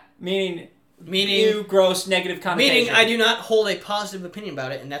 Yeah, meaning you gross negative connotation. Meaning I do not hold a positive opinion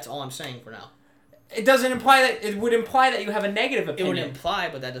about it, and that's all I'm saying for now. It doesn't imply that. It would imply that you have a negative It opinion. would imply,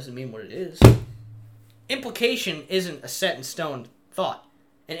 but that doesn't mean what it is. Implication isn't a set in stone thought.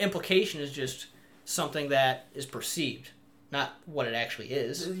 An implication is just something that is perceived, not what it actually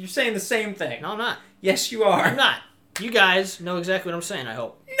is. You're saying the same thing. No, I'm not. Yes, you are. I'm not. You guys know exactly what I'm saying, I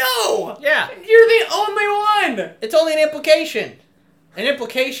hope. No! Yeah. You're the only one! It's only an implication. An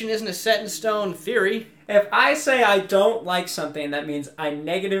implication isn't a set in stone theory. If I say I don't like something, that means I have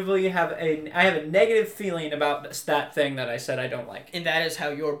a negative feeling about that thing that I said I don't like. And that is how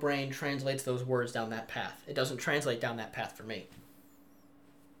your brain translates those words down that path. It doesn't translate down that path for me.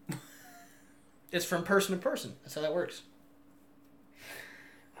 It's from person to person. That's how that works.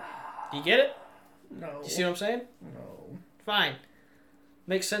 Do you get it? No. Do you see what I'm saying? No. Fine.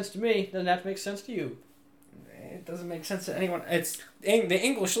 Makes sense to me. Doesn't have to make sense to you. It doesn't make sense to anyone. It's the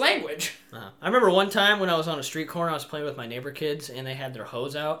English language. I remember one time when I was on a street corner, I was playing with my neighbor kids, and they had their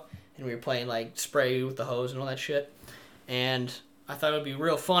hose out, and we were playing, like, spray with the hose and all that shit. And I thought it would be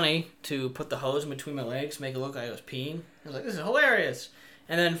real funny to put the hose in between my legs, make it look like I was peeing. I was like, this is hilarious.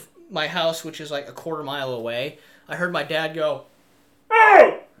 And then my house, which is like a quarter mile away, I heard my dad go,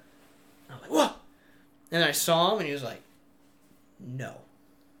 "Oh!" I was like, what? And then I saw him, and he was like, no.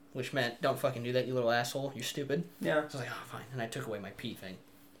 Which meant, don't fucking do that, you little asshole. You're stupid. Yeah. So I was like, oh, fine. And I took away my pee thing.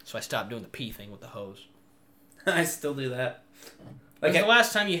 So I stopped doing the pee thing with the hose. I still do that. Like, when's the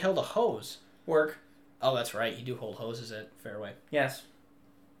last time you held a hose? Work. Oh, that's right. You do hold hoses at Fairway. Yes.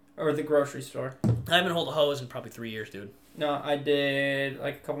 Or the grocery store. I haven't held a hose in probably 3 years, dude. No, I did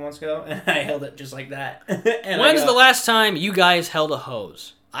like a couple months ago, and I held it just like that. When's the last time you guys held a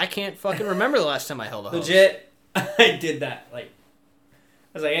hose? I can't fucking remember the last time I held a hose. Legit, I did that. Like,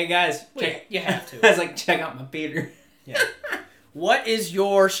 I was like, hey guys, check. You have to. I was like, check out my beater. Yeah. What is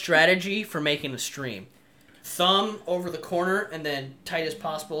your strategy for making a stream? Thumb over the corner and then tight as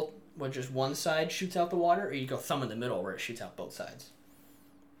possible where just one side shoots out the water, or you go thumb in the middle where it shoots out both sides?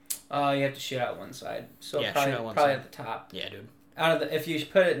 You have to shoot out one side. So yeah, probably, shoot out one probably side. at the top. Yeah, dude. If you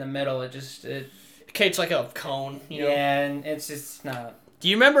put it in the middle, it it's like a cone, you know? Yeah, and it's just not. Do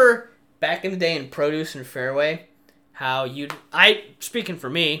you remember back in the day in produce and Fairway, how speaking for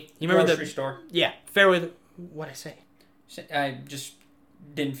me, you remember grocery store? Yeah, Fairway. What'd I say? I just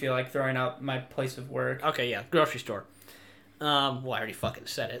didn't feel like throwing out my place of work. Okay, yeah, grocery store. Well, I already fucking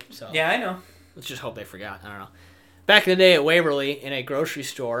said it, so. Yeah, I know. Let's just hope they forgot. I don't know. Back in the day at Waverly, in a grocery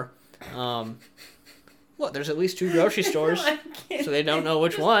store, there's at least 2 grocery stores, so they don't know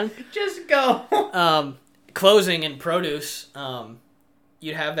which one. Just go. Closing and produce,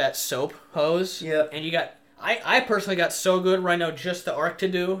 you'd have that soap hose. Yeah. And you got, I personally got so good where I know just the arc to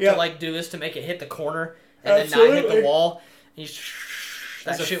do, to like do this to make it hit the corner and then not hit the wall. And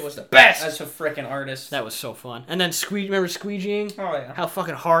that shit was the best. That's a freaking artist. That was so fun. And then remember squeegeeing? Oh yeah. How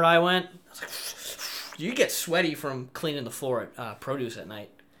fucking hard I went. I was like, you get sweaty from cleaning the floor at produce at night.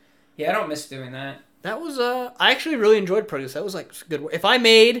 Yeah, I don't miss doing that. That was I actually really enjoyed produce. That was like good work.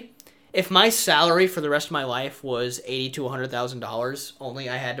 If my salary for the rest of my life was $80,000 to $100,000, only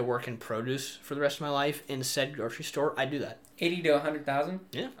I had to work in produce for the rest of my life in said grocery store, I'd do that. 80 to 100,000?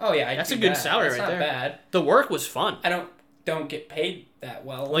 Yeah. Oh yeah, that's a good salary right there. That's not bad. The work was fun. I don't get paid that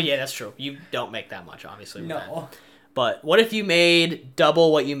well. Well, yeah, that's true. You don't make that much, obviously. No. That. But what if you made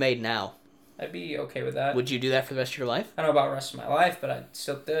double what you made now? I'd be okay with that. Would you do that for the rest of your life? I don't know about the rest of my life, but I'd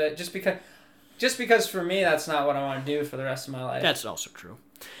still do it just because for me that's not what I want to do for the rest of my life. That's also true.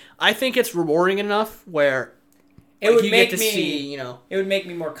 I think it's rewarding enough where it would you make get to me see, it would make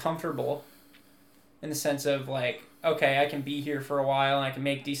me more comfortable in the sense of like, okay, I can be here for a while and I can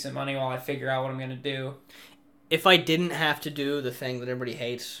make decent money while I figure out what I'm going to do. If I didn't have to do the thing that everybody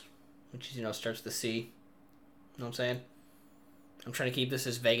hates, which is, starts with the C. You know what I'm saying? I'm trying to keep this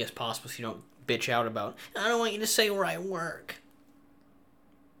as vague as possible so you don't bitch out about, I don't want you to say where I work.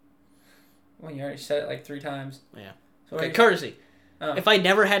 Well, you already said it like 3 times. Yeah. So okay, courtesy. Oh. If I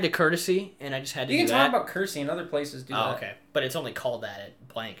never had to courtesy and I just had to do that. You can talk about courtesy in other places do that. Oh, okay. But it's only called that at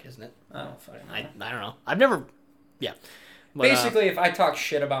blank, isn't it? I don't fucking know. I don't know. I've never... Yeah. But, basically, if I talk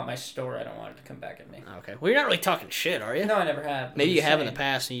shit about my store, I don't want it to come back at me. Okay. Well, you're not really talking shit, are you? No, I never have. Maybe you have in the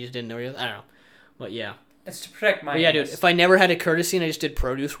past and you just didn't know. I don't know. But yeah. It's to protect my... Yeah, dude. If I never had a courtesy and I just did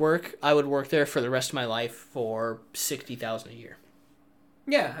produce work, I would work there for the rest of my life for $60,000 a year.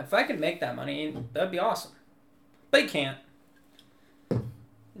 Yeah, if I could make that money, that'd be awesome. But you can't.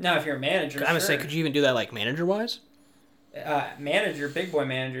 Now, if you're a manager, I'm going to say, could you even do that, like, manager-wise? Manager, big boy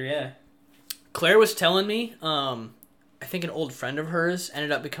manager, yeah. Claire was telling me, I think an old friend of hers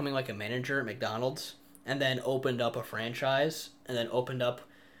ended up becoming, like, a manager at McDonald's, and then opened up a franchise, and then opened up,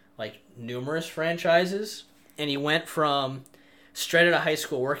 like, numerous franchises, and he went from straight out of high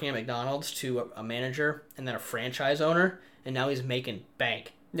school working at McDonald's to a manager, and then a franchise owner, and now he's making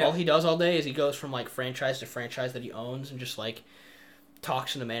bank. Yeah. All he does all day is he goes from, like, franchise to franchise that he owns, and just, like,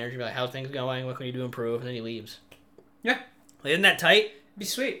 talks to the manager, be like, how's things going? What can we do to improve? And then he leaves. Yeah. Like, isn't that tight? Be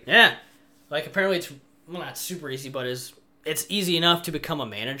sweet. Yeah. Like, apparently it's, well, not super easy, but it's easy enough to become a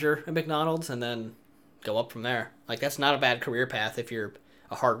manager at McDonald's and then go up from there. Like, that's not a bad career path if you're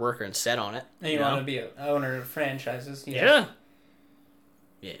a hard worker and set on it. And you want to be an owner of franchises. Yeah.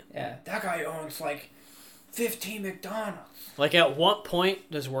 Yeah. Yeah. That guy owns, like, 15 McDonald's. Like, at what point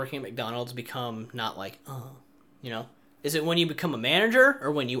does working at McDonald's become not like, Is it when you become a manager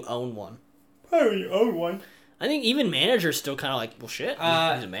or when you own one? Probably you own one. I think even manager's still kind of like, well, shit,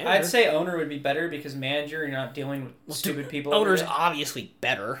 he's a manager. I'd say owner would be better because manager, you're not dealing with stupid people. Owner's obviously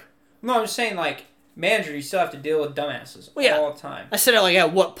better. No, I'm just saying, like, manager, you still have to deal with dumbasses all the time. I said, like,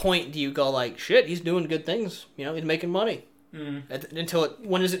 at what point do you go, like, shit, he's doing good things. He's making money. When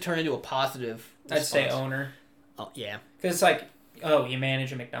does it turn into a positive response? I'd say owner. Oh, yeah. Because it's like, oh, you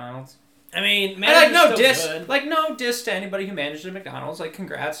manage a McDonald's? I mean, no diss to anybody who manages a McDonald's. Like,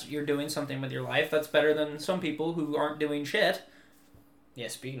 congrats, you're doing something with your life. That's better than some people who aren't doing shit. Yeah,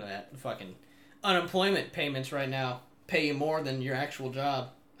 speaking of that, fucking unemployment payments right now pay you more than your actual job.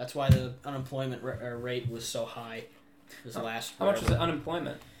 That's why the unemployment rate was so high this last How much is it,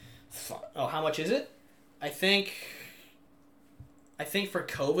 unemployment? Oh, how much is it? I think I think for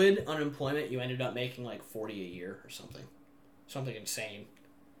COVID, unemployment, you ended up making like 40 a year or something. Something insane.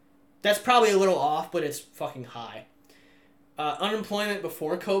 That's probably a little off, but it's fucking high. Unemployment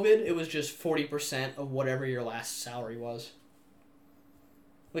before COVID, it was just 40% of whatever your last salary was.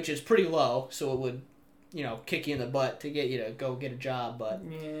 Which is pretty low, so it would, kick you in the butt to get you to go get a job. But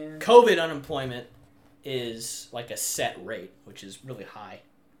COVID unemployment is like a set rate, which is really high.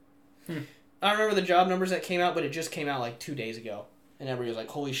 I don't remember the job numbers that came out, but it just came out like 2 days ago. And everybody was like,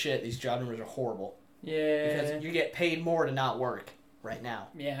 holy shit, these job numbers are horrible. Yeah. Because you get paid more to not work right now.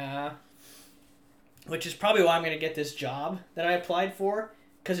 Yeah. Which is probably why I'm going to get this job that I applied for.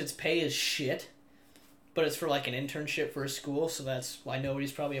 Because its pay is shit. But it's for like an internship for a school, so that's why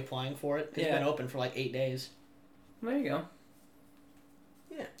nobody's probably applying for it. It's been open for like 8 days. There you go.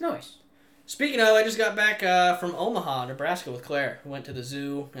 Yeah. Nice. Speaking of, I just got back from Omaha, Nebraska with Claire. We went to the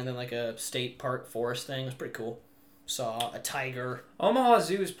zoo and then like a state park forest thing. It was pretty cool. Saw a tiger. Omaha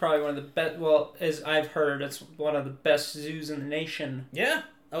Zoo is probably one of the best. Well, as I've heard, it's one of the best zoos in the nation. Yeah,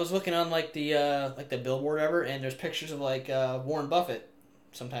 I was looking on like the billboard ever, and there's pictures of like Warren Buffett.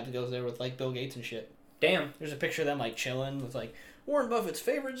 Sometimes he goes there with like Bill Gates and shit. Damn. There's a picture of them like chilling with like Warren Buffett's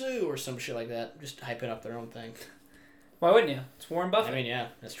favorite zoo or some shit like that, just hyping up their own thing. Why wouldn't you? It's Warren Buffett. I mean, yeah,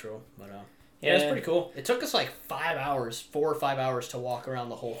 that's true, but yeah, it's pretty cool. It took us like 4 or 5 hours to walk around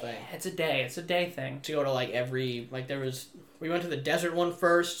the whole thing. It's a day. It's a day thing. To go to like we went to the desert one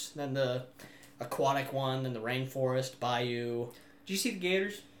first, then the aquatic one, then the rainforest, bayou. Did you see the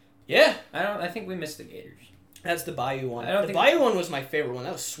gators? Yeah. I think we missed the gators. That's the bayou one. The bayou one was my favorite one.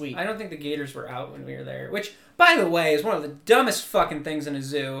 That was sweet. I don't think the gators were out when we were there. Which, by the way, is one of the dumbest fucking things in a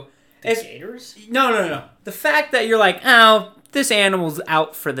zoo. Gators? No. The fact that you're like, oh, this animal's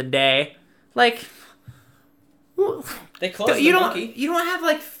out for the day. Like, they closed the monkey. You don't have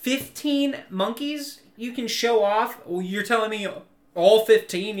like 15 monkeys you can show off? Well, you're telling me all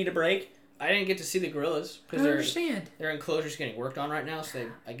 15 need a break? I didn't get to see the gorillas. I don't understand. Their enclosure's getting worked on right now, so they,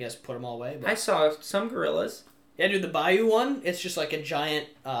 I guess, put them all away. But... I saw some gorillas. Yeah, dude, the bayou one, it's just like a giant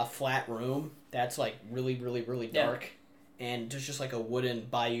flat room that's like really, really, really dark. Yeah. And there's just like a wooden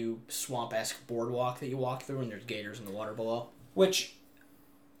bayou swamp-esque boardwalk that you walk through, and there's gators in the water below. Which,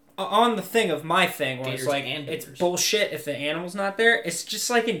 on the thing of my thing, where gators it's like, it's bullshit if the animal's not there, it's just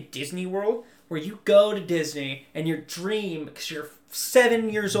like in Disney World, where you go to Disney and your dream, because you're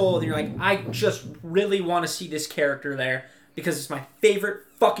 7 years old, and you're like, I just really want to see this character there, because it's my favorite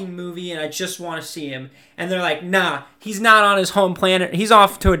fucking movie, and I just want to see him. And they're like, nah, he's not on his home planet. He's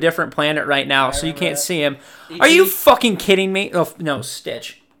off to a different planet right now, so you can't see him. E.T.? Are you fucking kidding me? Oh, no,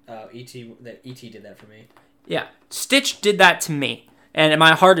 Stitch. E.T. did that for me. Yeah, Stitch did that to me. And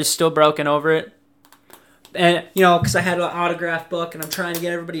my heart is still broken over it. And, because I had an autograph book, and I'm trying to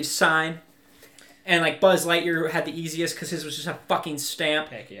get everybody to sign. And, like, Buzz Lightyear had the easiest because his was just a fucking stamp.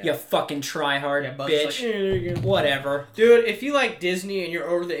 Heck yeah. You fucking tryhard, bitch. Like, whatever. Dude, if you like Disney and you're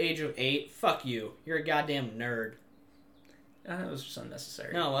over the age of 8, fuck you. You're a goddamn nerd. That was just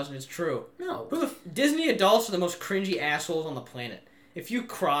unnecessary. No, it wasn't. It's true. No. Disney adults are the most cringy assholes on the planet. If you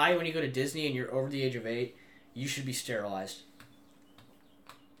cry when you go to Disney and you're over the age of 8, you should be sterilized.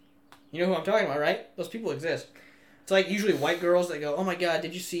 You know who I'm talking about, right? Those people exist. It's like usually white girls that go, oh my god,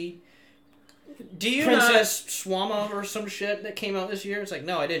 did you see... Princess Swama or some shit that came out this year? It's like,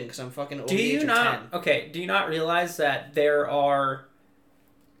 no, I didn't, because I'm fucking over the age of 10. Okay, do you not realize that there are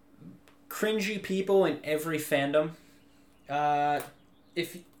cringy people in every fandom? Name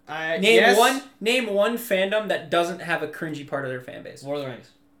one fandom that doesn't have a cringy part of their fan base. Lord of the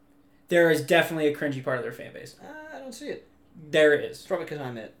Rings. There is definitely a cringy part of their fan base. I don't see it. There is. It's probably because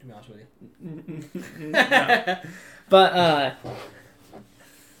I'm it, to be honest with you. No. But,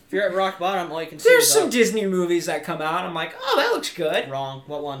 if you're at rock bottom, all you can see there's some Disney movies that come out, and I'm like, oh, that looks good. Wrong.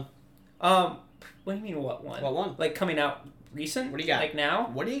 What one? What do you mean, what one? What one? Like, coming out recent? What do you got? Like, now?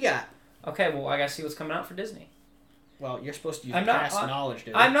 What do you got? Okay, well, I gotta see what's coming out for Disney. Well, you're supposed to use past knowledge,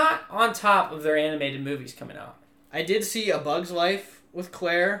 dude. I'm not on top of their animated movies coming out. I did see A Bug's Life with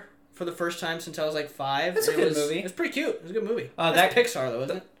Claire for the first time since I was like 5. That's a good movie. It was pretty cute. It was a good movie. That's Pixar, though,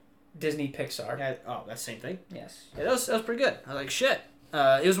 isn't it? Disney Pixar. Yeah, that's the same thing? Yes. Yeah, that was pretty good. I was like, shit.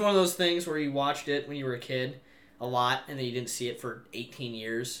 It was one of those things where you watched it when you were a kid a lot, and then you didn't see it for 18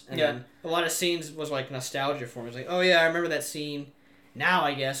 years. And then a lot of scenes was like nostalgia for me. It was like, oh yeah, I remember that scene. Now,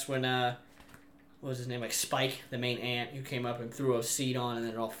 I guess, when, what was his name? Like Spike, the main ant, who came up and threw a seed on, and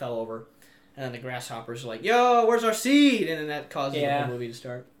then it all fell over. And then the grasshoppers were like, yo, where's our seed? And then that caused the whole movie to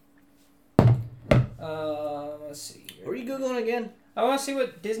start. Let's see here. What are you Googling again? I want to see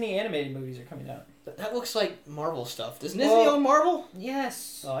what Disney animated movies are coming out. That looks like Marvel stuff. Does Disney own Marvel?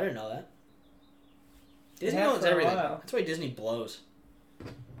 Yes. Oh, I didn't know that. Disney owns everything. That's why Disney blows.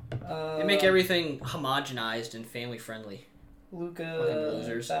 They make everything homogenized and family friendly. Luca.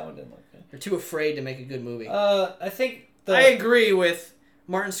 Losers. That one didn't look good. They're too afraid to make a good movie. I think I agree with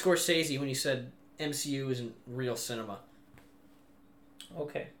Martin Scorsese when he said MCU isn't real cinema.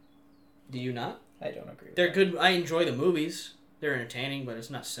 Okay. Do you not? I don't agree with They're that. good. I enjoy the movies. They're entertaining, but it's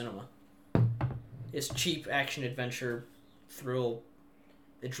not cinema. It's cheap action adventure, thrill,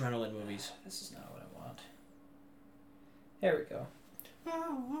 adrenaline movies. This is not what I want. There we go.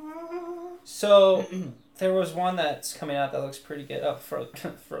 So, there was one that's coming out that looks pretty good. Oh,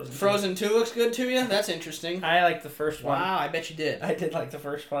 Frozen. Frozen 2 looks good to you? That's interesting. I like the first one. Wow, I bet you did. I did like the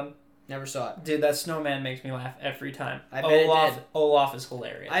first one. Never saw it. Dude, that snowman makes me laugh every time. I bet it did. Olaf is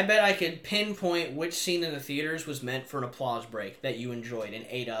hilarious. I bet I could pinpoint which scene in the theaters was meant for an applause break that you enjoyed and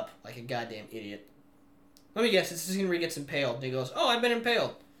ate up like a goddamn idiot. Let me guess, it's the scene where he gets impaled and he goes, "Oh, I've been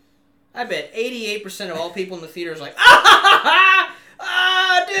impaled." I bet 88% of all people in the theater is like, "Ah,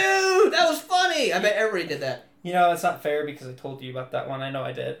 dude, that was funny." I bet everybody did that. You know, it's not fair because I told you about that one. I know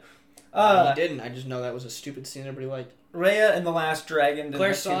I did. You didn't. I just know that was a stupid scene everybody liked. Raya and the Last Dragon didn't Claire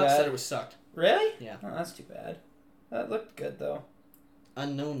look too saw it, bad. said it was sucked. Really? Yeah. Oh, that's too bad. That looked good, though.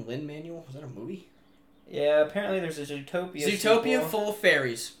 Unknown Lin Manual? Was that a movie? Yeah, apparently there's a Zootopia Zootopia sequel. full of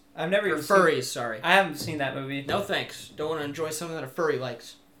fairies. I've never Or even furries, seen... sorry. I haven't seen that movie. No thanks. Don't want to enjoy something that a furry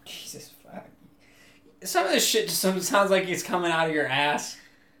likes. Jesus fuck. Some of this shit just sounds like it's coming out of your ass.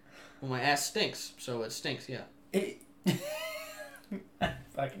 Well, my ass stinks, so it stinks, yeah. I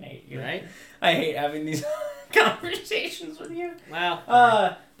fucking hate you. Right? I hate having these conversations with you. Wow.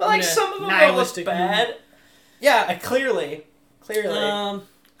 But like some of them don't look bad. Yeah, clearly.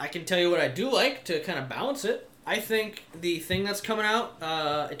 I can tell you what I do like to kind of balance it. I think the thing that's coming out,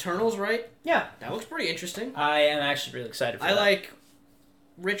 Eternals, right? Yeah. That looks pretty interesting. I am actually really excited for that. I like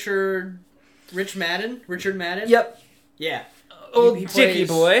Richard Madden. Yep. Yeah. Old He Dicky plays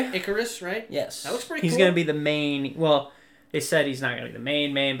boy. Icarus, right? Yes. That looks pretty He's cool. going to be the main... Well, they said he's not going to be the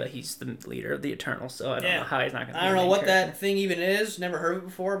main, but he's the leader of the Eternals, so I don't know how he's not going to be I don't the know main what character. that thing even is. Never heard of it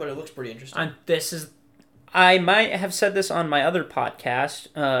before, but it looks pretty interesting. I might have said this on my other podcast,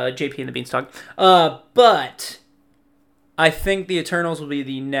 JP and the Beanstalk, but I think the Eternals will be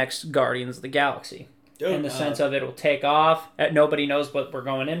the next Guardians of the Galaxy. In the sense of it'll take off, nobody knows what we're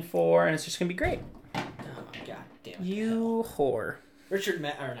going in for, and it's just going to be great. Oh my god damn it. You whore.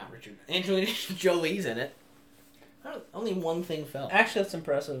 Angelina Jolie's in it. Only one thing fell. Actually, that's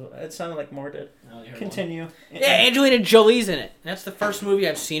impressive. It sounded like more did. Continue. Yeah, Angelina Jolie's in it. That's the first movie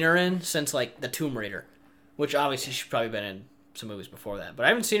I've seen her in since, like, The Tomb Raider. Which, obviously, she's probably been in some movies before that. But I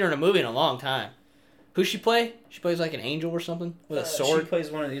haven't seen her in a movie in a long time. Who's she play? She plays, like, an angel or something? With a sword? She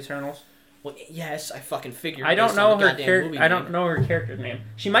plays one of the Eternals. Well, yes, I fucking figured. I don't know her character. I don't know her character's name.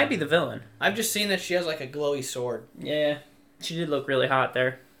 She might be the villain. I've just seen that she has, like, a glowy sword. Yeah. She did look really hot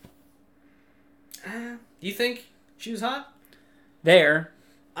there. Do you think she was hot? There.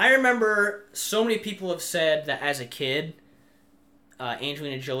 I remember so many people have said that as a kid,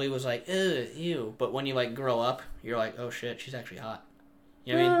 Angelina Jolie was like, ugh, ew. But when you, like, grow up, you're like, oh, shit, she's actually hot.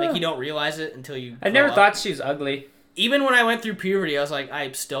 You know what I mean? Like, you don't realize it until you I never thought she was ugly. Even when I went through puberty, I was like, I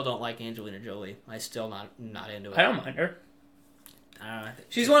still don't like Angelina Jolie. I still not into it. I don't mind her. I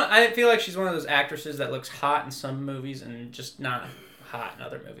feel like she's one of those actresses that looks hot in some movies and just not hot in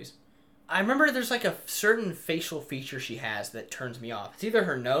other movies. I remember there's like a certain facial feature she has that turns me off. It's either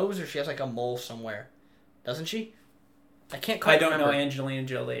her nose or she has like a mole somewhere. Doesn't she? I can't quite remember. I don't know Angelina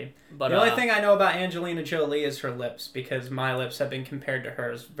Jolie. But the only thing I know about Angelina Jolie is her lips, because my lips have been compared to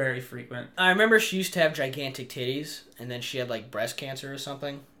hers very frequent. I remember she used to have gigantic titties, and then she had like breast cancer or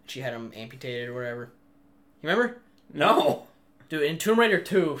something. She had them amputated or whatever. You remember? No. Dude, in Tomb Raider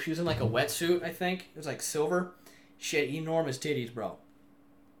 2, she was in like a wetsuit, I think. It was like silver. She had enormous titties, bro.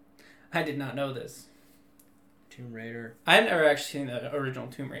 I did not know this. Tomb Raider. I've never actually seen the original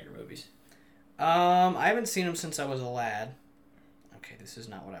Tomb Raider movies. I haven't seen them since I was a lad. Okay, this is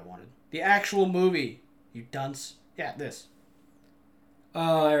not what I wanted. The actual movie, you dunce. Yeah, this.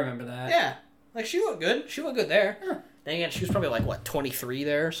 Oh, I remember that. Yeah. Like, she looked good. She looked good there. Huh. Then again, she was probably like, what, 23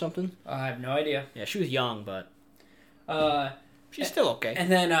 there or something? I have no idea. Yeah, she was young, but... she's still okay. And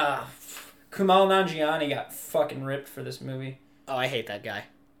then, Kumail Nanjiani got fucking ripped for this movie. Oh, I hate that guy.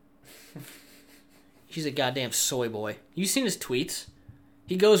 He's a goddamn soy boy. You seen his tweets?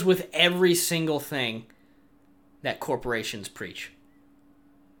 He goes with every single thing that corporations preach.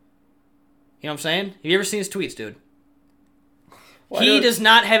 You know what I'm saying? Have you ever seen his tweets, dude? He does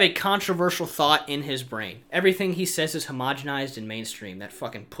not have a controversial thought in his brain. Everything he says is homogenized and mainstream. That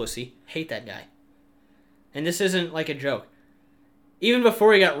fucking pussy. Hate that guy. And this isn't like a joke. Even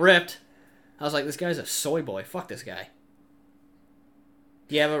before he got ripped, I was like, this guy's a soy boy. Fuck this guy.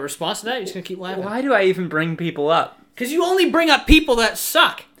 Do you have a response to that? You're just going to keep laughing? Why do I even bring people up? Because you only bring up people that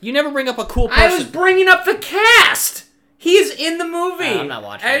suck. You never bring up a cool person. I was bringing up the cast. He is in the movie. I'm not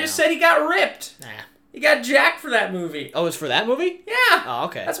watching I just said he got ripped. Nah. He got jacked for that movie. Oh, it's for that movie? Yeah. Oh,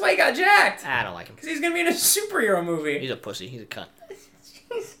 okay. That's why he got jacked. I don't like him. Because he's going to be in a superhero movie. He's a pussy. He's a cunt.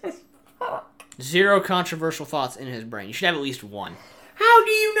 Jesus fuck. 0 controversial thoughts in his brain. You should have at least one. How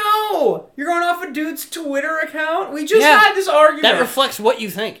do you know? You're going off a dude's Twitter account? We just had this argument. That reflects what you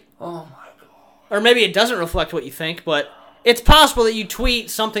think. Oh my god. Or maybe it doesn't reflect what you think, but it's possible that you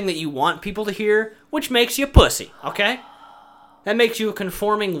tweet something that you want people to hear, which makes you a pussy, okay? That makes you a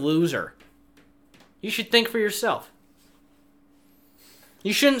conforming loser. You should think for yourself.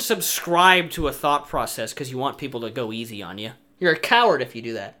 You shouldn't subscribe to a thought process because you want people to go easy on you. You're a coward if you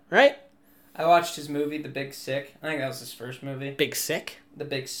do that, right? I watched his movie, The Big Sick. I think that was his first movie. Big Sick? The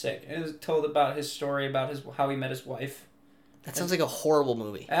Big Sick. It was told about his story about how he met his wife. That sounds like a horrible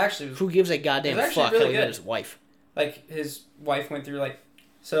movie. Actually, who gives a goddamn fuck really how he met his wife? Like, his wife went through,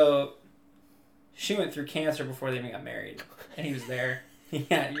 she went through cancer before they even got married. And he was there.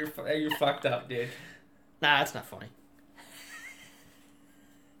 Yeah, you're fucked up, dude. Nah, that's not funny.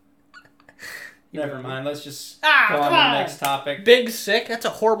 Never mind. Let's just go on to the next topic. Big Sick? That's a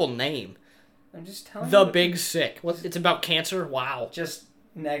horrible name. I'm just telling you. The Big Sick. It's about cancer? Wow. Just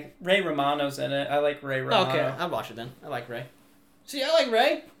Ray Romano's in it. I like Ray Romano. Okay, I'll watch it then. I like Ray. See, I like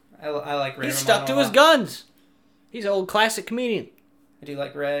Ray. I like Ray Romano. He's stuck to his guns. He's an old classic comedian. I do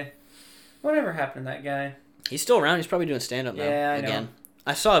like Ray. Whatever happened to that guy? He's still around. He's probably doing stand-up now. Yeah, I again. know.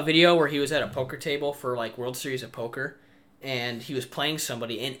 I saw a video where he was at a poker table for World Series of Poker, and he was playing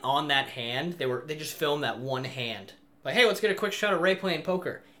somebody, and on that hand, they just filmed that one hand. Like, hey, let's get a quick shot of Ray playing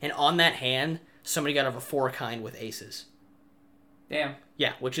poker. And on that hand, somebody got a 4-of-a-kind with aces. Damn.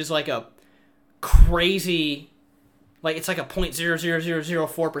 Yeah, which is like a crazy, it's like a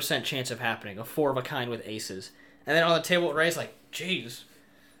 0.00004% chance of happening. A 4-of-a-kind with aces. And then on the table, Ray's like, jeez.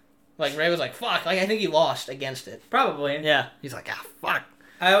 Ray was like, fuck. I think he lost against it. Probably. Yeah. He's like, fuck.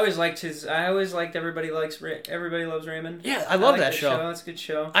 I always liked Everybody Loves Raymond. Yeah, I love that show. That's a good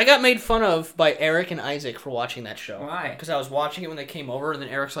show. I got made fun of by Eric and Isaac for watching that show. Why? Because I was watching it when they came over, and then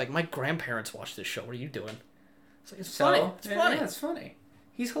Eric's like, my grandparents watched this show. What are you doing? It's funny. It's funny. Yeah, it's funny.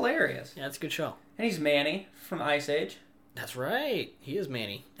 He's hilarious. Yeah, it's a good show. And he's Manny from Ice Age. That's right. He is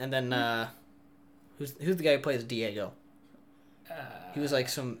Manny. And then, who's the guy who plays Diego? He was like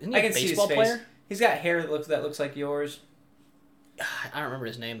some... Isn't he a baseball player? He's got hair that looks like yours. I don't remember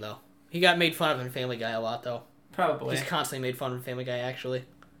his name, though. He got made fun of in Family Guy a lot, though. Probably. He's constantly made fun of in Family Guy, actually.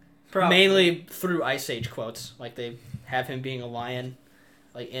 Probably. Mainly through Ice Age quotes. They have him being a lion,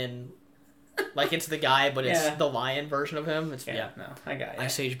 it's the guy, but it's the lion version of him. No, I got it.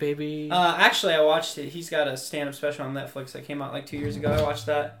 Ice Age, baby. Actually, I watched it. He's got a stand-up special on Netflix that came out 2 years ago. I watched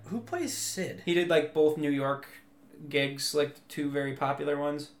that. Who plays Sid? He did both New York gigs, 2 very popular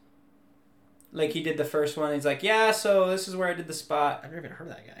ones. He did the first one. He's like, yeah, so this is where I did the spot. I've never even heard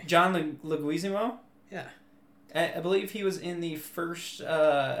of that guy. John Leguizamo? Yeah. I believe he was in the first,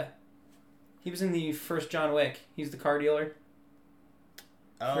 John Wick. He's the car dealer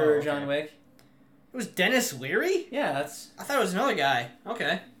for John Wick. It was Dennis Leary? Yeah, that's... I thought it was another guy.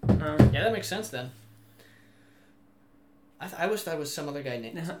 Okay. Yeah, that makes sense then. I wish that was some other guy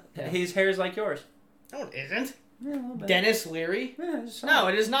named... Yeah. His hair is like yours. No, it isn't. Yeah, a little bit. Dennis Leary? Yeah, no,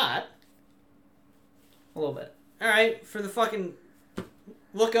 it is not. A little bit. Alright, for the fucking...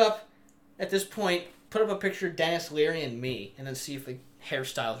 Look up, at this point, put up a picture of Dennis Leary and me, and then see if the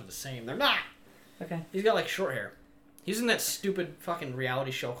hairstyles are the same. They're not! Okay. He's got short hair. He's in that stupid fucking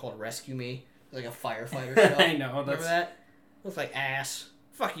reality show called Rescue Me. Like a firefighter show. I know. Remember that? Looks like ass.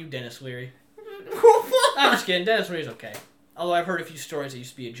 Fuck you, Dennis Leary. I'm just kidding. Dennis Leary's okay. Although I've heard a few stories that he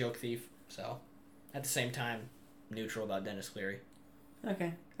used to be a joke thief. So, at the same time, neutral about Dennis Leary.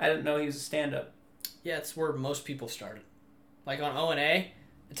 Okay. I didn't know he was a stand-up. Yeah, it's where most people started. On O&A,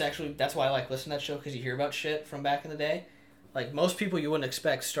 it's actually... That's why I listening to that show, because you hear about shit from back in the day. Most people you wouldn't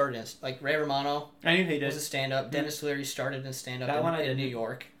expect started in... Ray Romano I knew he did. was a stand-up. Mm-hmm. Dennis Leary started in stand-up in New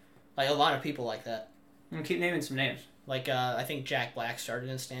York. A lot of people like that. Keep naming some names. I think Jack Black started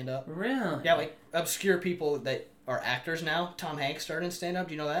in stand-up. Really? Yeah, obscure people that are actors now. Tom Hanks started in stand-up.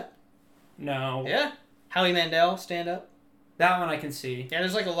 Do you know that? No. Yeah. Howie Mandel, stand-up. That one I can see. Yeah,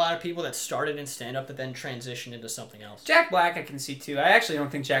 there's a lot of people that started in stand-up but then transitioned into something else. Jack Black I can see too. I actually don't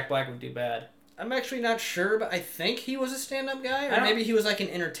think Jack Black would do bad. I'm actually not sure, but I think he was a stand-up guy. Or maybe he was an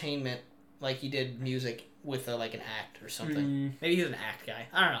entertainment, he did music with an act or something. Maybe he was an act guy.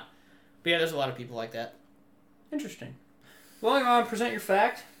 I don't know. But yeah, there's a lot of people like that. Interesting. Well, you want to present your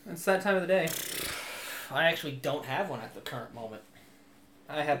fact? It's that time of the day. I actually don't have one at the current moment.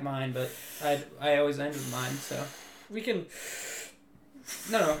 I had mine, but I always end with mine, so We can.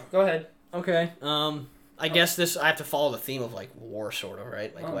 no, go ahead. Okay. I guess I have to follow the theme of like war, sort of,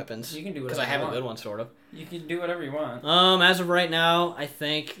 right? Like weapons. You can do because whatever I have you a want. good one, sort of. You can do whatever you want. As of right now, I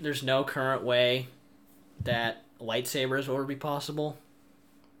think there's no current way that lightsabers will be possible.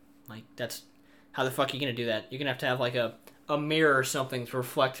 Like that's how the fuck are you gonna do that? You're gonna have to have like a mirror or something to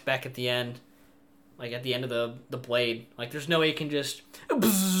reflect back at the end. Like at the end of the blade. Like there's no way you can just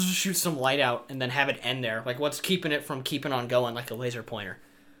shoot some light out and then have it end there. Like what's keeping it from keeping on going like a laser pointer?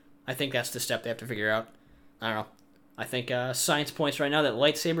 I think that's the step they have to figure out. I don't know. I think science points right now that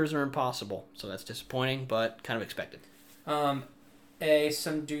lightsabers are impossible. So that's disappointing, but kind of expected.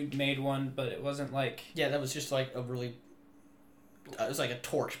 Some dude made one, but it wasn't like... Yeah, that was just like a really... it was like a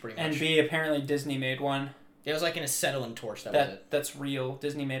torch, pretty much. And B, apparently Disney made one. It was like an acetylene torch, that was it. That's real.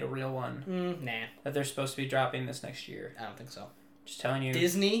 Disney made a real one. Nah. That they're supposed to be dropping this next year. I don't think so. Just telling you.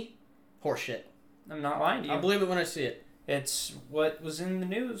 Disney? Horseshit. I'm not lying to you. I'll believe it when I see it. It's what was in the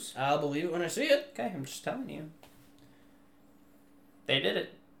news. I'll believe it when I see it. Okay, I'm just telling you. They did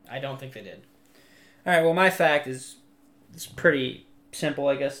it. I don't think they did. All right, well, my fact is pretty simple,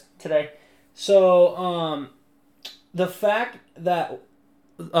 I guess, today. So, the fact that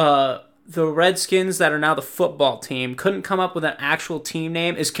the Redskins that are now the football team couldn't come up with an actual team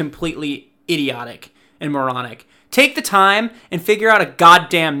name is completely idiotic and moronic. Take the time and figure out a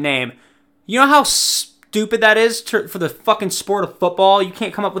goddamn name. You know how stupid that is for the fucking sport of football? You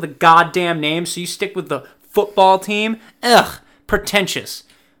can't come up with a goddamn name, so you stick with the football team? Ugh, pretentious.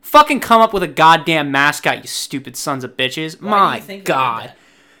 Fucking come up with a goddamn mascot, you stupid sons of bitches. My God.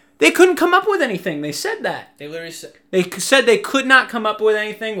 They couldn't come up with anything. They said that. They literally said... They said they could not come up with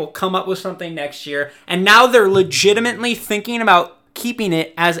anything. We'll come up with something next year. And now they're legitimately thinking about keeping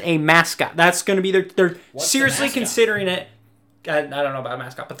it as a mascot. That's going to be they're seriously considering it. I don't know about a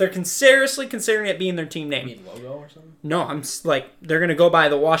mascot, but they're seriously considering it being their team name. You mean logo or something? No, I'm like, they're going to go by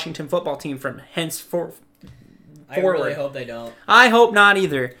the Washington football team from henceforth. I really hope they don't. I hope not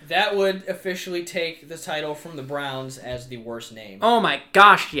either. That would officially take the title from the Browns as the worst name. Oh my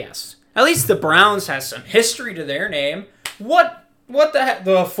gosh, yes. At least the Browns has some history to their name. What the heck?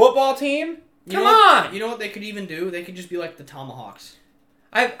 The football team? Come on! You know what they could even do? They could just be like the Tomahawks.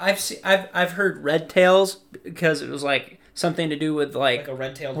 I've heard Red Tails because it was like something to do with like a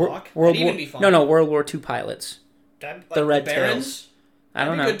red-tailed hawk. That'd even be fun. No, World War II pilots. The Red Tails. I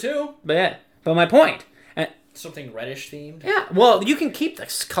don't know. That'd be good too. But yeah, but my point. Something reddish themed. Yeah, well, you can keep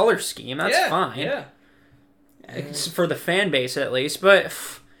the color scheme. That's fine. Yeah. It's for the fan base at least, but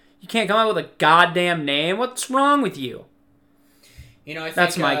you can't come up with a goddamn name. What's wrong with you? You know, I think,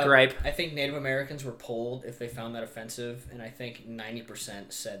 that's my gripe. I think Native Americans were polled if they found that offensive, and I think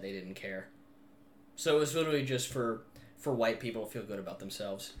 90% said they didn't care. So it was literally just for white people to feel good about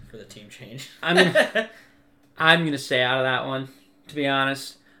themselves for the team change. I'm gonna stay out of that one, to be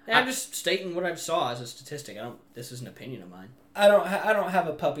honest. I'm just stating what I saw as a statistic. This is an opinion of mine. I don't have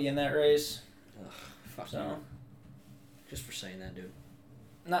a puppy in that race. Ugh, fuck so. You. Just for saying that, dude.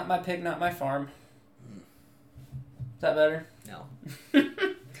 Not my pig, not my farm. Is that better? No.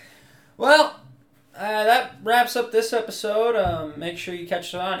 Well, that wraps up this episode. Make sure you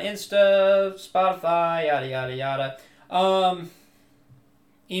catch it on Insta, Spotify, yada yada yada.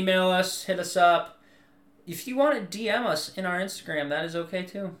 Email us, hit us up. If you want to DM us in our Instagram, that is okay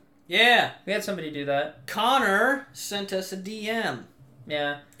too. Yeah. We had somebody do that. Connor sent us a DM.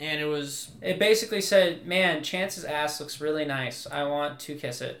 Yeah. And it basically said, man, Chance's ass looks really nice. I want to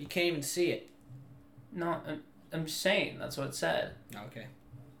kiss it. You can't even see it. No, I'm just saying. That's what it said. Okay.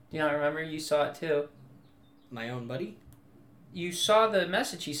 You don't remember? You saw it too. My own buddy? You saw the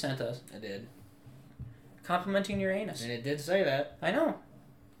message he sent us. I did. Complimenting your anus. And it did say that. I know.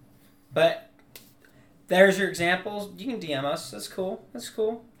 But there's your examples. You can DM us. That's cool.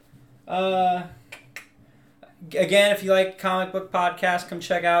 Again, if you like comic book podcasts, come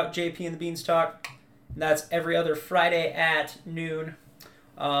check out JP and the Beanstalk. That's every other Friday at noon.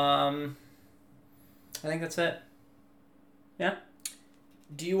 I think that's it. Yeah?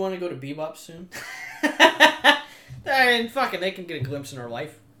 Do you want to go to Bebop soon? I mean, fuck it. They can get a glimpse in our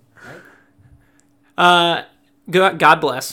life. Right? God bless.